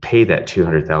you pay that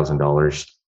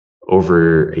 $200,000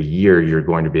 over a year, you're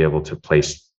going to be able to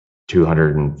place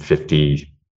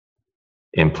 250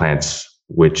 implants,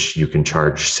 which you can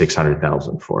charge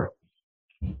 $600,000 for.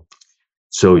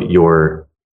 So your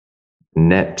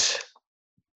net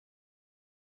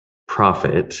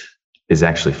profit is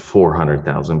actually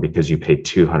 $400,000 because you paid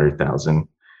 $200,000,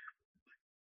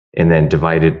 and then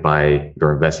divided by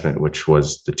your investment, which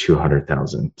was the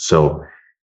 $200,000. So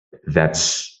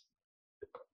that's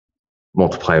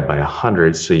multiplied by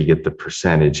 100, so you get the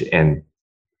percentage. And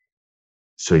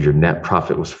so your net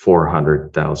profit was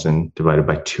 400,000 divided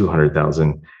by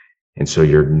 200,000. And so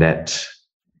your net,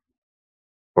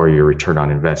 or your return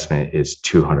on investment, is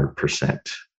 200%,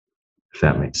 if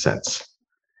that makes sense.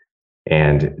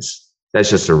 And that's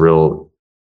just a real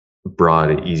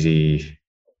broad, easy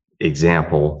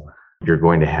example. You're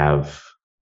going to have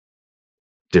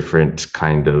different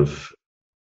kind of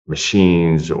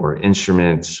machines or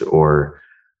instruments or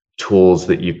tools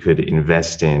that you could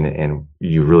invest in, and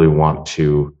you really want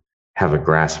to have a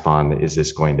grasp on, is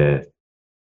this going to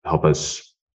help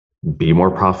us be more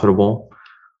profitable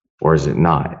or is it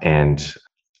not? And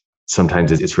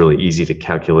sometimes it's really easy to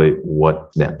calculate what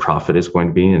net profit is going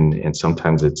to be, and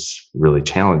sometimes it's really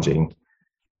challenging.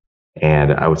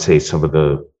 And I would say some of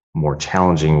the more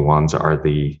challenging ones are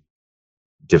the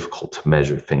difficult to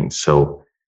measure things. So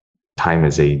time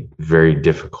is a very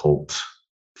difficult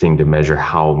thing to measure,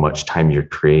 how much time you're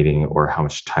creating or how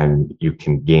much time you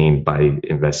can gain by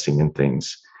investing in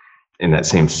things. In that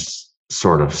same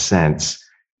sort of sense,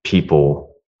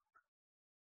 people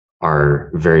are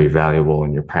very valuable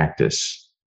in your practice,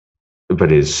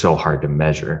 but it is so hard to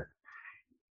measure.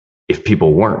 If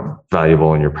people weren't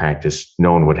valuable in your practice,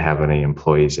 no one would have any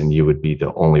employees and you would be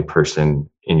the only person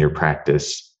in your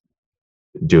practice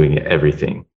doing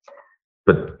everything.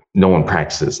 But no one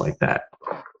practices like that.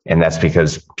 And that's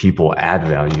because people add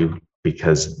value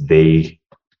because they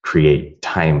create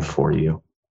time for you.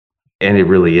 And it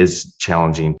really is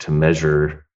challenging to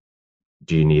measure,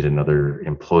 do you need another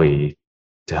employee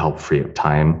to help free up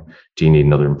time? Do you need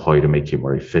another employee to make you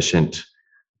more efficient?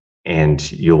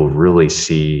 And you'll really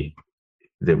see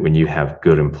that when you have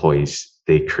good employees,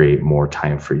 they create more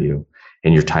time for you.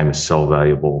 And your time is so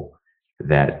valuable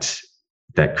that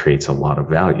creates a lot of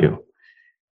value.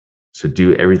 So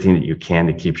do everything that you can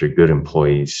to keep your good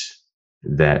employees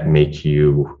that make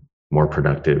you more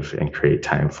productive and create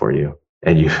time for you.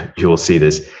 And you will see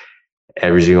this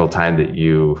every single time that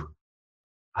you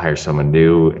hire someone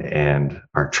new and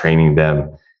are training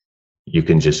them. You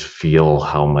can just feel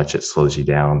how much it slows you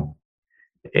down.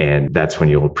 And that's when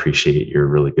you'll appreciate your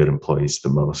really good employees the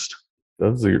most.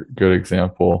 That's a good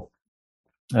example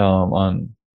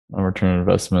on return on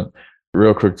investment.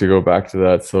 Real quick to go back to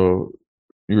that. So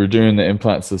you were doing the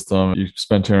implant system, you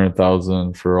spent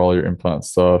 $200,000 for all your implant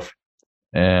stuff,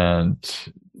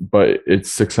 but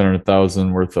it's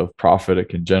 $600,000 worth of profit it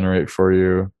can generate for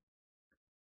you.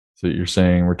 So you're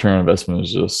saying return on investment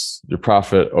is just your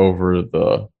profit over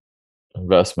the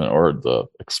investment or the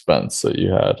expense that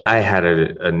you had. I had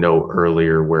a note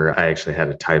earlier where I actually had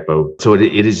a typo. So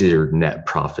it is your net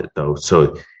profit though.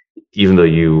 So even though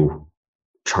you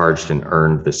charged and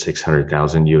earned the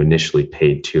 600,000, you initially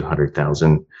paid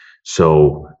 200,000.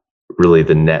 So really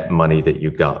the net money that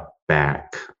you got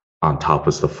back on top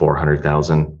was the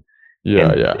 400,000.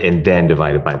 Yeah. And then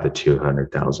divided by the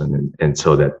 200,000. And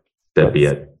so that'd be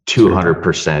a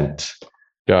 200%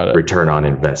 return on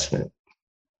investment.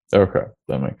 Okay,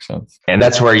 that makes sense. And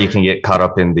that's where you can get caught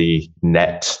up in the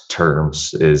net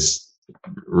terms, is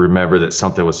remember that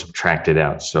something was subtracted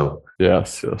out. So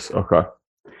yes. Okay.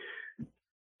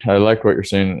 I like what you're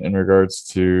saying in regards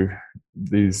to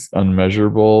these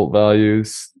unmeasurable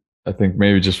values. I think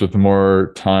maybe just with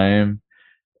more time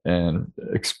and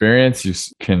experience, you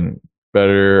can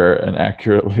better and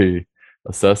accurately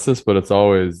assess this, but it's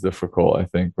always difficult, I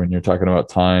think, when you're talking about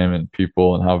time and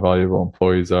people and how valuable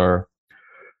employees are.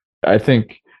 I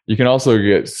think you can also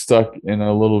get stuck in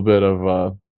a little bit of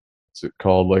what's it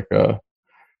called, like I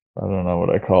don't know what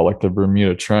I call it, like the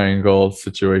Bermuda Triangle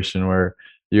situation, where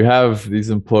you have these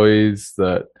employees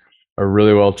that are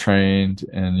really well trained,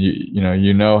 and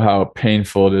you know how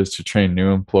painful it is to train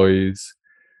new employees.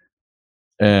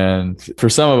 And for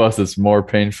some of us, it's more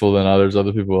painful than others.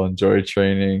 Other people enjoy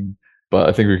training, but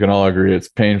I think we can all agree it's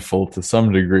painful to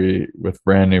some degree with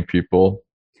brand new people.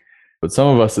 But some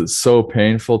of us, it's so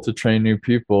painful to train new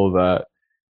people that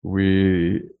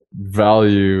we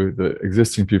value the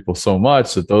existing people so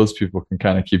much that those people can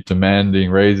kind of keep demanding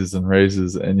raises,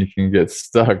 and you can get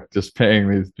stuck just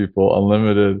paying these people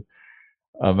unlimited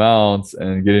amounts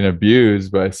and getting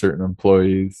abused by certain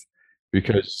employees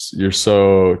because you're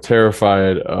so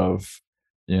terrified of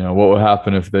what will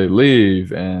happen if they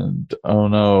leave, and oh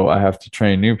no, I have to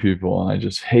train new people, and I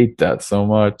just hate that so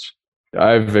much.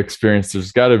 I've experienced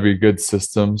there's got to be good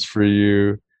systems for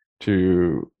you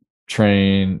to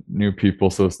train new people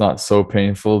so it's not so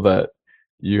painful, that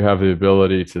you have the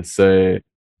ability to say,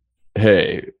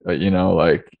 hey,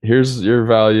 like, here's your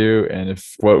value, and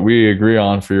if what we agree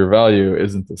on for your value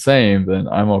isn't the same, then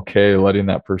I'm okay letting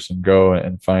that person go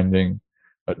and finding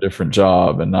a different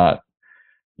job, and not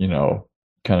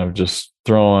kind of just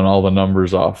throwing all the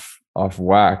numbers off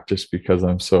whack just because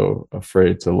I'm so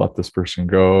afraid to let this person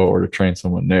go or to train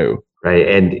someone new. Right.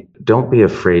 And don't be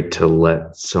afraid to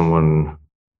let someone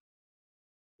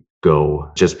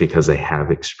go just because they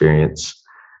have experience.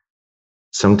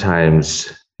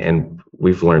 Sometimes, and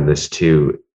we've learned this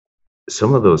too,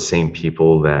 some of those same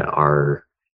people that are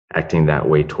acting that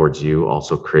way towards you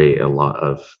also create a lot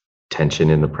of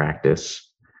tension in the practice.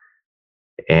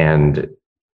 And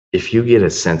if you get a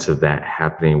sense of that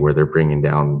happening where they're bringing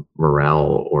down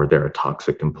morale or they're a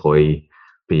toxic employee,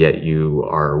 but yet you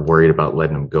are worried about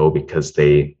letting them go because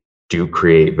they do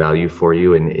create value for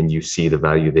you, and you see the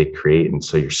value they create, and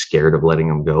so you're scared of letting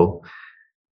them go,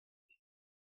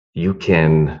 you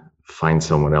can find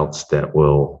someone else that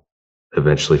will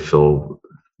eventually fill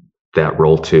that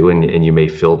role too. And you may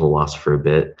feel the loss for a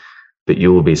bit, but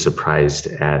you will be surprised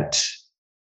at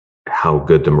how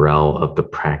good the morale of the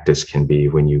practice can be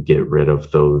when you get rid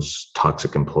of those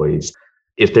toxic employees.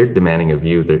 If they're demanding of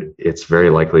you, it's very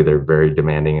likely they're very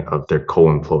demanding of their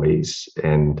co-employees.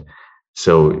 And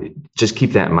so just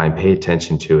keep that in mind, pay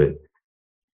attention to it,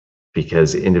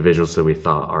 because individuals that we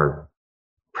thought our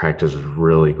practice was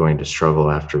really going to struggle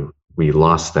after we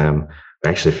lost them, we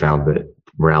actually found that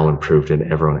morale improved and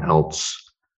everyone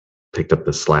else picked up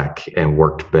the slack and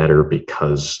worked better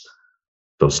because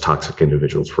those toxic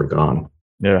individuals were gone.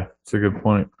 Yeah, it's a good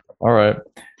point. All right.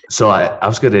 So I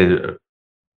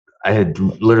had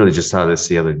literally just saw this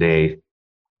the other day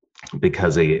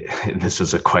because this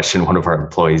was a question one of our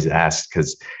employees asked,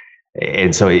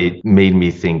 and so it made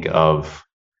me think of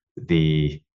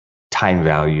the time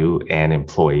value and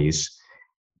employees.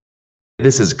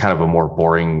 This is kind of a more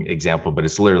boring example, but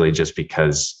it's literally just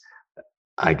because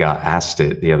I got asked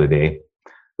it the other day.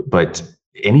 But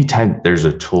anytime there's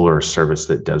a tool or a service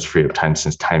that does free up time,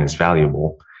 since time is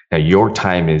valuable, now your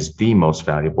time is the most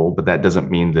valuable, but that doesn't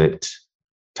mean that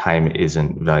time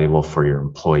isn't valuable for your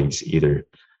employees either.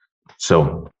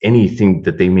 So anything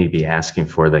that they may be asking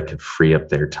for that could free up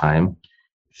their time,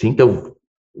 think of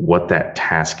what that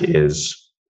task is,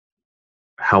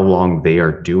 how long they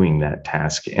are doing that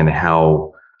task, and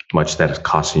how much that is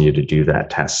costing you to do that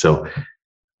task. So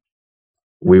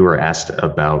we were asked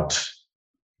about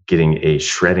getting a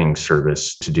shredding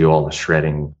service to do all the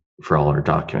shredding for all our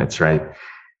documents, right?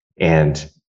 And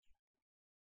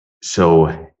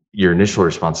so your initial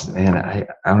response is, man, I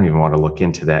don't even want to look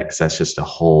into that because that's just a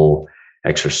whole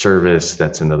extra service.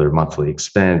 That's another monthly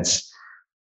expense.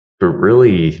 But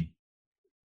really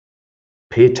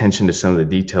pay attention to some of the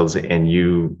details,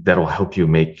 and that'll help you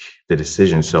make the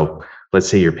decision. So let's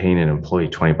say you're paying an employee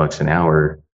 $20 an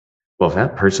hour. Well, if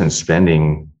that person's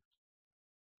spending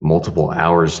multiple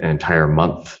hours an entire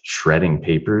month shredding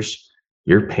papers,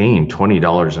 you're paying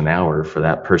 $20 an hour for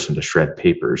that person to shred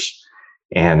papers.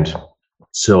 And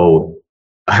so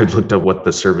I looked up what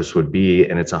the service would be,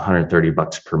 and it's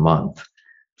 $130 per month.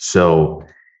 So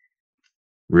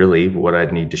really what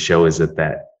I'd need to show is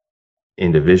that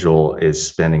individual is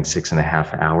spending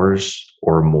 6.5 hours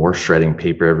or more shredding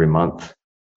paper every month.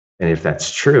 And if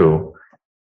that's true,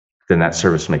 then that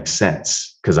service makes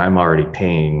sense because I'm already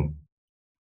paying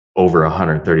over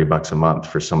 $130 a month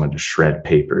for someone to shred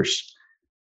papers.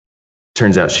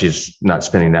 Turns out she's not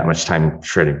spending that much time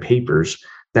shredding papers.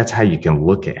 That's how you can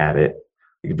look at it,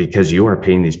 because you are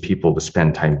paying these people to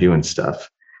spend time doing stuff.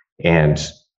 And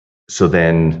so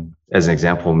then, as an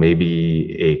example,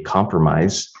 maybe a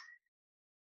compromise,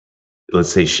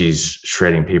 let's say she's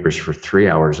shredding papers for 3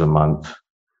 hours a month.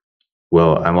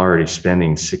 Well, I'm already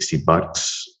spending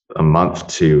 $60 a month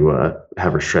to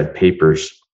have her shred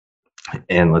papers.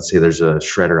 And let's say there's a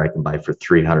shredder I can buy for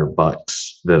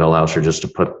 $300 that allows her just to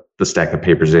put the stack of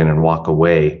papers in and walk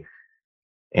away.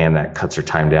 And that cuts her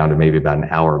time down to maybe about an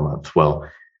hour a month. Well,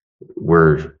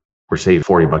 we're saving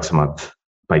 $40 a month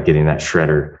by getting that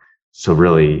shredder. So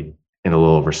really, in a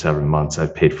little over 7 months,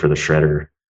 I've paid for the shredder,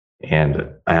 and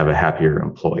I have a happier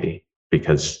employee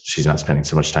because she's not spending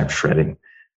so much time shredding.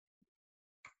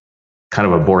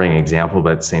 Kind of a boring example,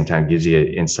 but at the same time gives you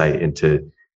insight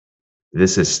into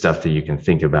this is stuff that you can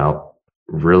think about.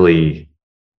 Really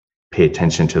pay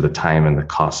attention to the time and the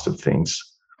cost of things.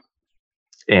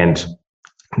 And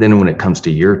then when it comes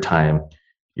to your time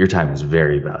is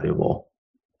very valuable.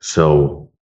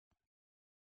 So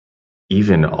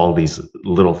even all these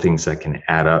little things that can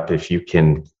add up, if you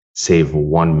can save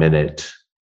 1 minute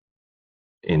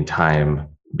in time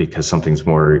because something's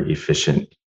more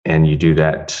efficient, and you do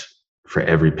that for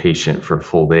every patient for a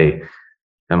full day,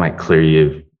 that might clear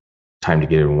you time to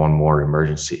get in one more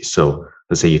emergency. So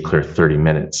let's say you clear 30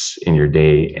 minutes in your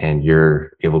day and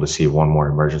you're able to see one more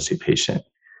emergency patient.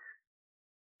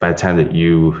 By the time that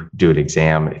you do an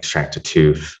exam, extract a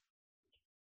tooth,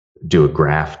 do a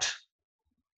graft,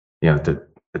 at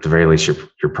the very least,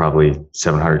 you're probably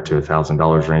 $700 to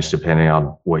 $1,000 range, depending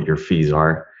on what your fees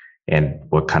are and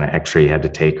what kind of x-ray you had to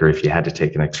take, or if you had to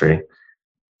take an x-ray.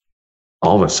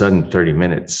 All of a sudden, 30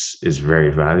 minutes is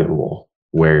very valuable,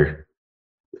 where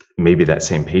maybe that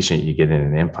same patient you get in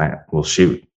an implant will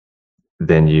shoot.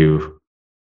 Then you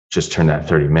just turn that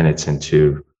 30 minutes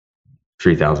into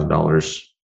 $3,000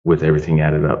 with everything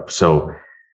added up. So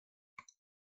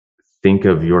think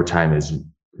of your time as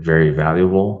very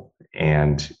valuable,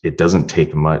 and it doesn't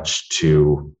take much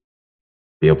to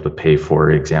be able to pay,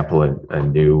 for example, a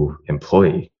new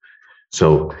employee.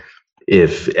 So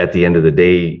if at the end of the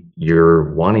day,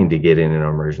 you're wanting to get in an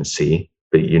emergency,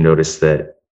 but you notice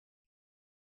that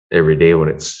every day when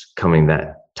it's coming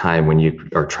that time when you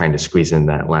are trying to squeeze in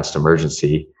that last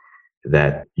emergency,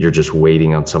 that you're just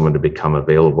waiting on someone to become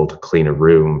available to clean a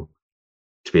room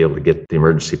to be able to get the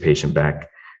emergency patient back,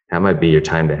 that might be your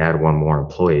time to add one more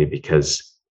employee.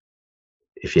 Because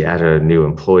if you add a new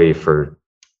employee for,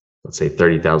 let's say,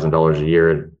 $30,000 a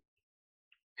year,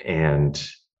 and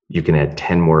you can add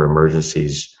 10 more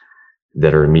emergencies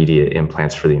that are immediate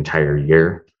implants for the entire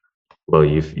year, well,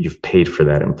 you've paid for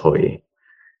that employee.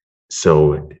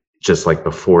 So just like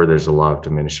before, there's a law of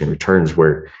diminishing returns,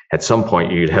 where at some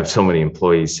point you'd have so many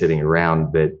employees sitting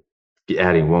around that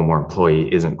adding one more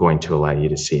employee isn't going to allow you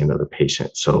to see another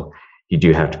patient. So you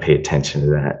do have to pay attention to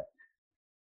that.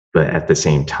 But at the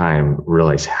same time,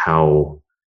 realize how,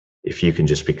 if you can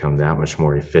just become that much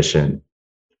more efficient,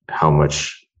 how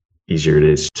much easier it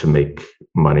is to make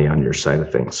money on your side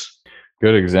of things.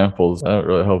 Good examples. That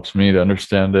really helps me to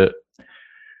understand it.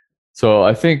 So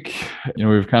I think,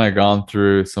 we've kind of gone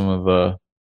through some of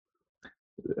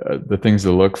the things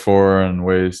to look for and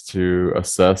ways to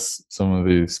assess some of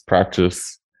these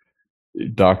practice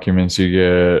documents you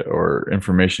get or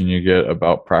information you get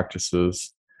about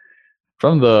practices.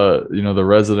 From the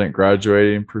resident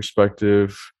graduating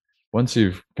perspective, once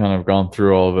you've kind of gone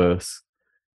through all this,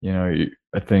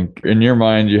 I think in your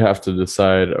mind you have to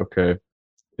decide, okay,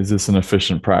 is this an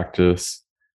efficient practice?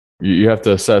 You have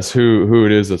to assess who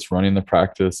it is that's running the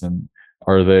practice, and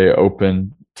are they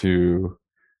open to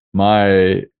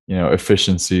my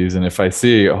efficiencies, and if I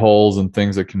see holes and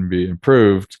things that can be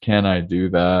improved, can I do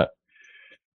that?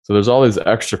 So there's all these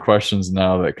extra questions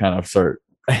now that kind of start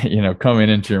coming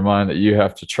into your mind that you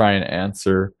have to try and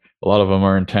answer. A lot of them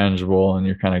are intangible and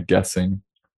you're kind of guessing,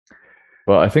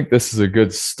 but I think this is a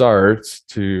good start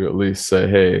to at least say,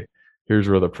 hey, here's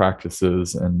where the practice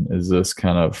is, and is this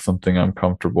kind of something I'm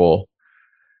comfortable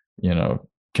kind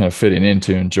of fitting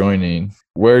into and joining?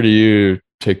 Where do you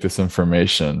take this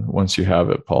information once you have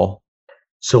it, Paul?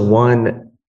 So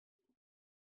one,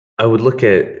 I would look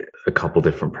at a couple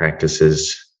different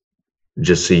practices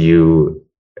just so you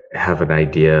have an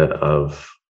idea of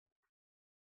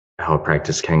how a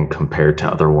practice can compare to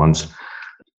other ones.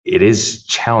 It is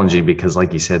challenging because,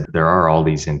 like you said, there are all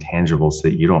these intangibles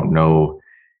that you don't know.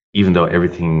 Even though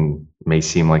everything may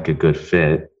seem like a good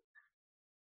fit,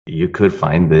 you could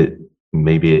find that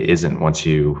maybe it isn't once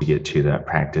you get to that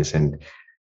practice. And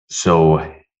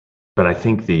so, but I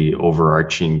think the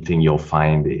overarching thing you'll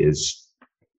find is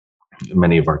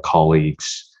many of our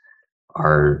colleagues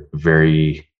are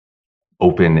very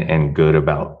open and good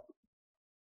about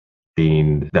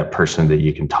being that person that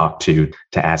you can talk to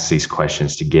ask these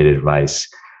questions, to get advice.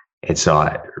 And so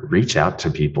I reach out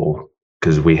to people,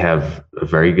 because we have a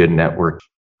very good network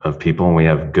of people, and we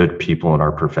have good people in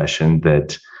our profession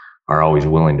that are always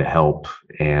willing to help.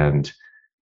 And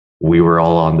we were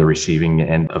all on the receiving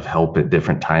end of help at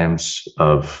different times,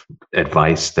 of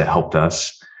advice that helped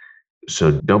us.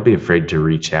 So don't be afraid to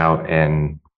reach out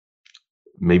and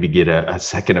maybe get a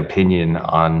second opinion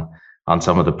on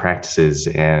some of the practices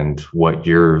and what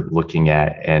you're looking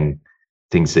at and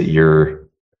things that you're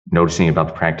noticing about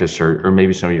the practice, or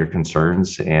maybe some of your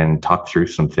concerns, and talk through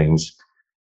some things.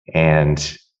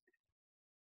 And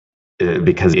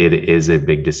because it is a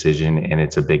big decision and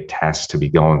it's a big task to be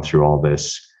going through all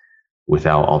this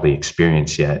without all the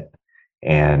experience yet.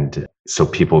 And so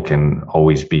people can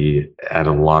always be at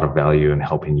a lot of value in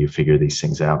helping you figure these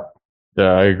things out.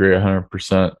 Yeah, I agree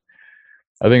 100%.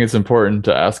 I think it's important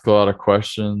to ask a lot of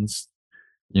questions,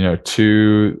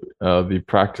 to the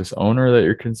practice owner that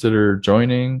you're consider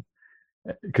joining,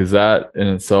 because that in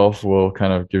itself will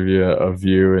kind of give you a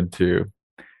view into,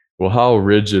 well, how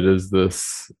rigid is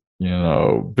this,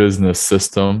 business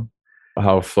system?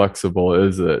 How flexible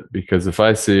is it? Because if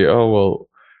I see, oh,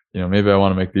 well, maybe I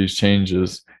want to make these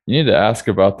changes, you need to ask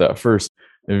about that first.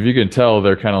 If you can tell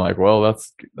they're kind of like, well,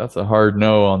 that's a hard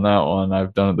no on that one.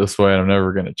 I've done it this way and I'm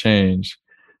never going to change.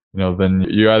 Then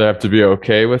you either have to be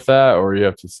okay with that, or you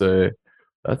have to say,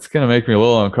 that's going to make me a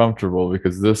little uncomfortable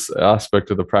because this aspect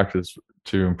of the practice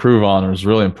to improve on is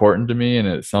really important to me. And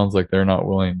it sounds like they're not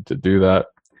willing to do that.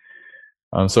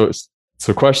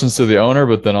 So questions to the owner,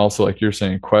 but then also, like you're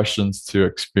saying, questions to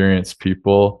experienced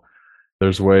people.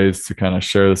 There's ways to kind of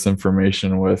share this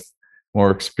information with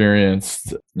more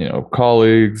experienced,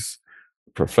 colleagues,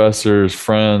 professors,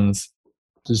 friends.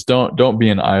 Just don't be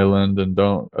an island, and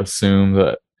don't assume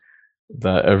that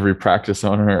every practice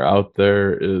owner out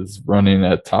there is running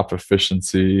at top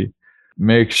efficiency.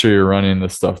 Make sure you're running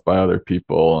this stuff by other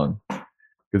people, and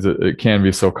because it can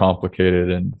be so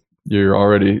complicated, and you're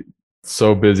already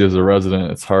so busy as a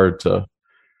resident, it's hard to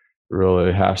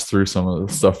really hash through some of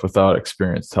the stuff without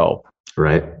experienced help.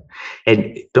 Right.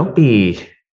 And don't be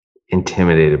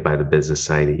intimidated by the business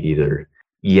side either.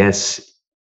 Yes,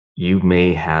 you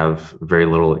may have very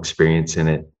little experience in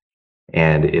it,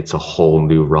 and it's a whole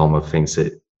new realm of things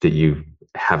that you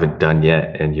haven't done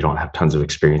yet and you don't have tons of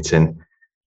experience in.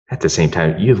 At the same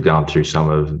time, you've gone through some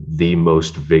of the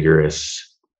most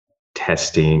vigorous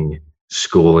testing,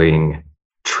 schooling,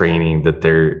 training that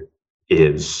there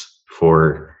is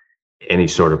for any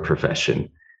sort of profession.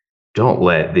 Don't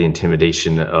let the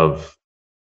intimidation of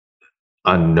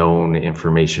unknown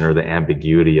information or the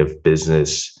ambiguity of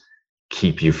business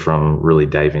keep you from really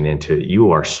diving into it.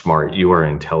 You are smart. You are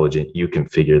intelligent. You can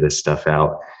figure this stuff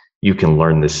out. You can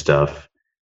learn this stuff.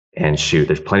 And shoot,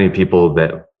 there's plenty of people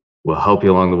that will help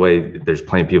you along the way. There's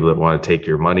plenty of people that want to take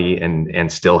your money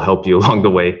and still help you along the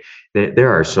way.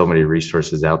 There are so many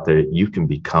resources out there. You can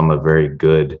become a very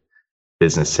good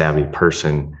business savvy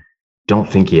person.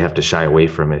 Don't think you have to shy away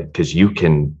from it, because you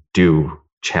can do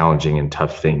challenging and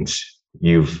tough things.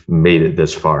 You've made it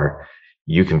this far.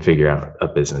 You can figure out a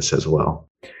business as well.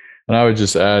 And I would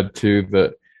just add too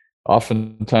that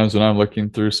oftentimes when I'm looking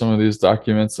through some of these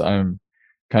documents, I'm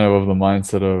kind of the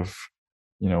mindset of,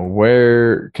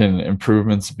 where can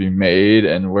improvements be made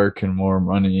and where can more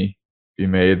money be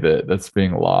made that's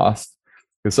being lost?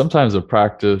 Because sometimes a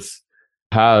practice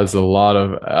has a lot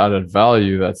of added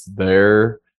value that's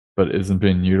there, but isn't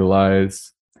being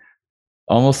utilized.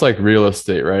 Almost like real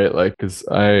estate, right? Like, because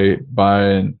I buy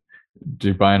and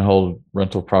hold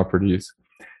rental properties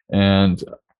and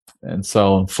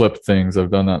sell and flip things.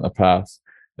 I've done that in the past.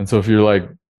 And so if you're like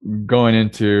going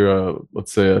into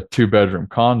let's say a 2-bedroom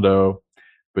condo,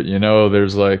 but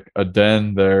there's like a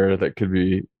den there that could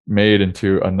be made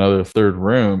into another 3rd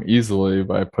room easily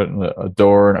by putting a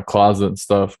door and a closet and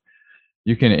stuff,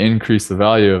 you can increase the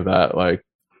value of that, like,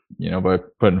 by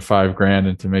putting $5,000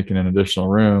 into making an additional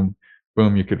room.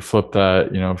 Boom, you could flip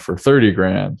that, for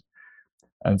 $30,000.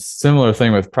 And similar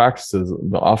thing with practices.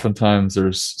 Oftentimes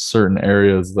there's certain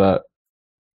areas that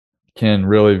can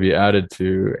really be added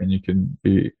to, and you can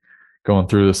be going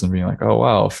through this and being like, oh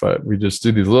wow, if we just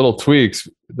do these little tweaks,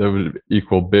 that would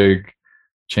equal big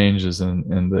changes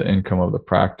in the income of the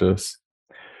practice.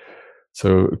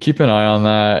 So keep an eye on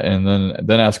that, and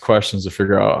then ask questions to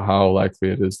figure out how likely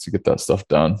it is to get that stuff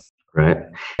done. Right.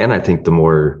 And I think the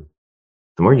more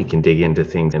you can dig into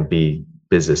things and be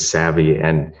business savvy,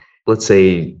 and let's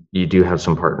say you do have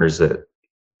some partners that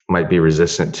might be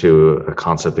resistant to a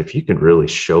concept, if you can really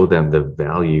show them the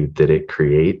value that it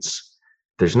creates,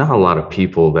 there's not a lot of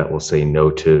people that will say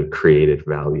no to created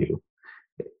value.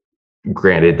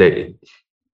 Granted, that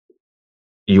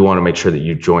you want to make sure that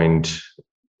you joined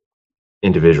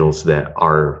individuals that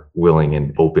are willing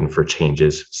and open for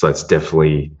changes. So that's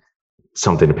definitely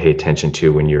something to pay attention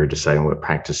to when you're deciding what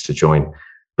practice to join.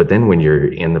 But then when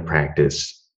you're in the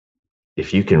practice,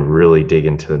 if you can really dig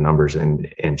into the numbers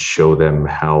and show them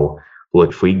how,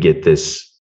 look, if we get this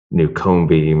new cone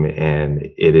beam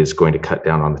and it is going to cut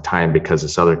down on the time because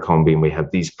this other cone beam, we have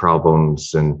these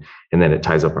problems, and then it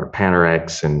ties up our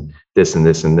Panorex and this and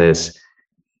this and this.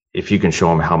 If you can show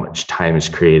them how much time is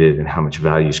created and how much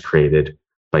value is created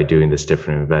by doing this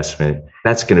different investment,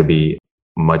 that's going to be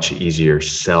much easier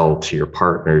sell to your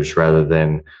partners rather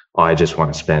than, oh, I just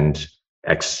want to spend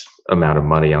X amount of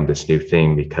money on this new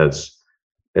thing because,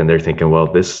 and they're thinking,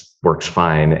 well, this works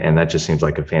fine, and that just seems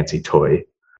like a fancy toy.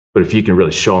 But if you can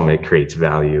really show them it creates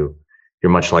value,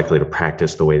 you're much likely to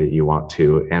practice the way that you want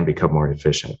to and become more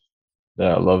efficient.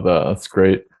 Yeah, I love that. That's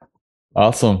great.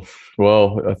 Awesome.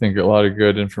 Well, I think a lot of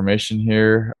good information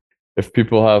here. If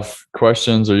people have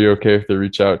questions, are you okay if they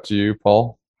reach out to you,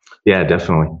 Paul? Yeah,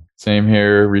 definitely. Same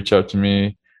here. Reach out to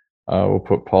me. We'll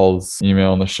put Paul's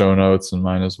email in the show notes and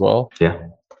mine as well. Yeah.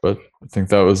 But I think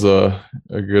that was a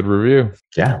good review.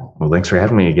 Yeah. Well, thanks for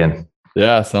having me again.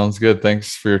 Yeah, sounds good.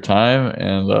 Thanks for your time.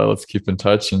 And let's keep in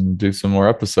touch and do some more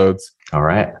episodes. All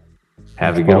right.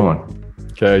 Have a good one.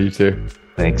 Okay, you too.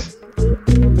 Thanks.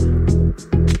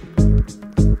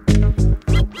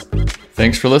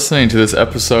 Thanks for listening to this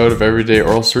episode of Everyday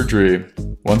Oral Surgery.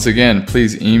 Once again,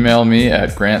 please email me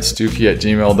at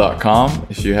grantstuckey@gmail.com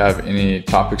if you have any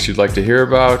topics you'd like to hear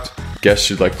about, guests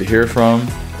you'd like to hear from,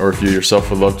 or if you yourself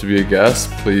would love to be a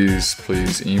guest,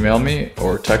 please email me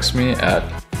or text me at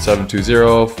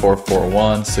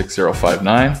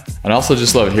 720-441-6059. And I also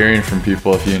just love hearing from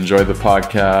people. If you enjoyed the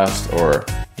podcast or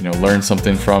learned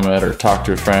something from it or talked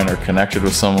to a friend or connected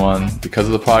with someone because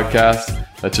of the podcast,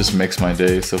 that just makes my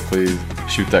day. So please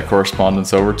shoot that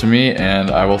correspondence over to me,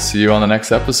 and I will see you on the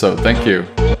next episode. Thank you.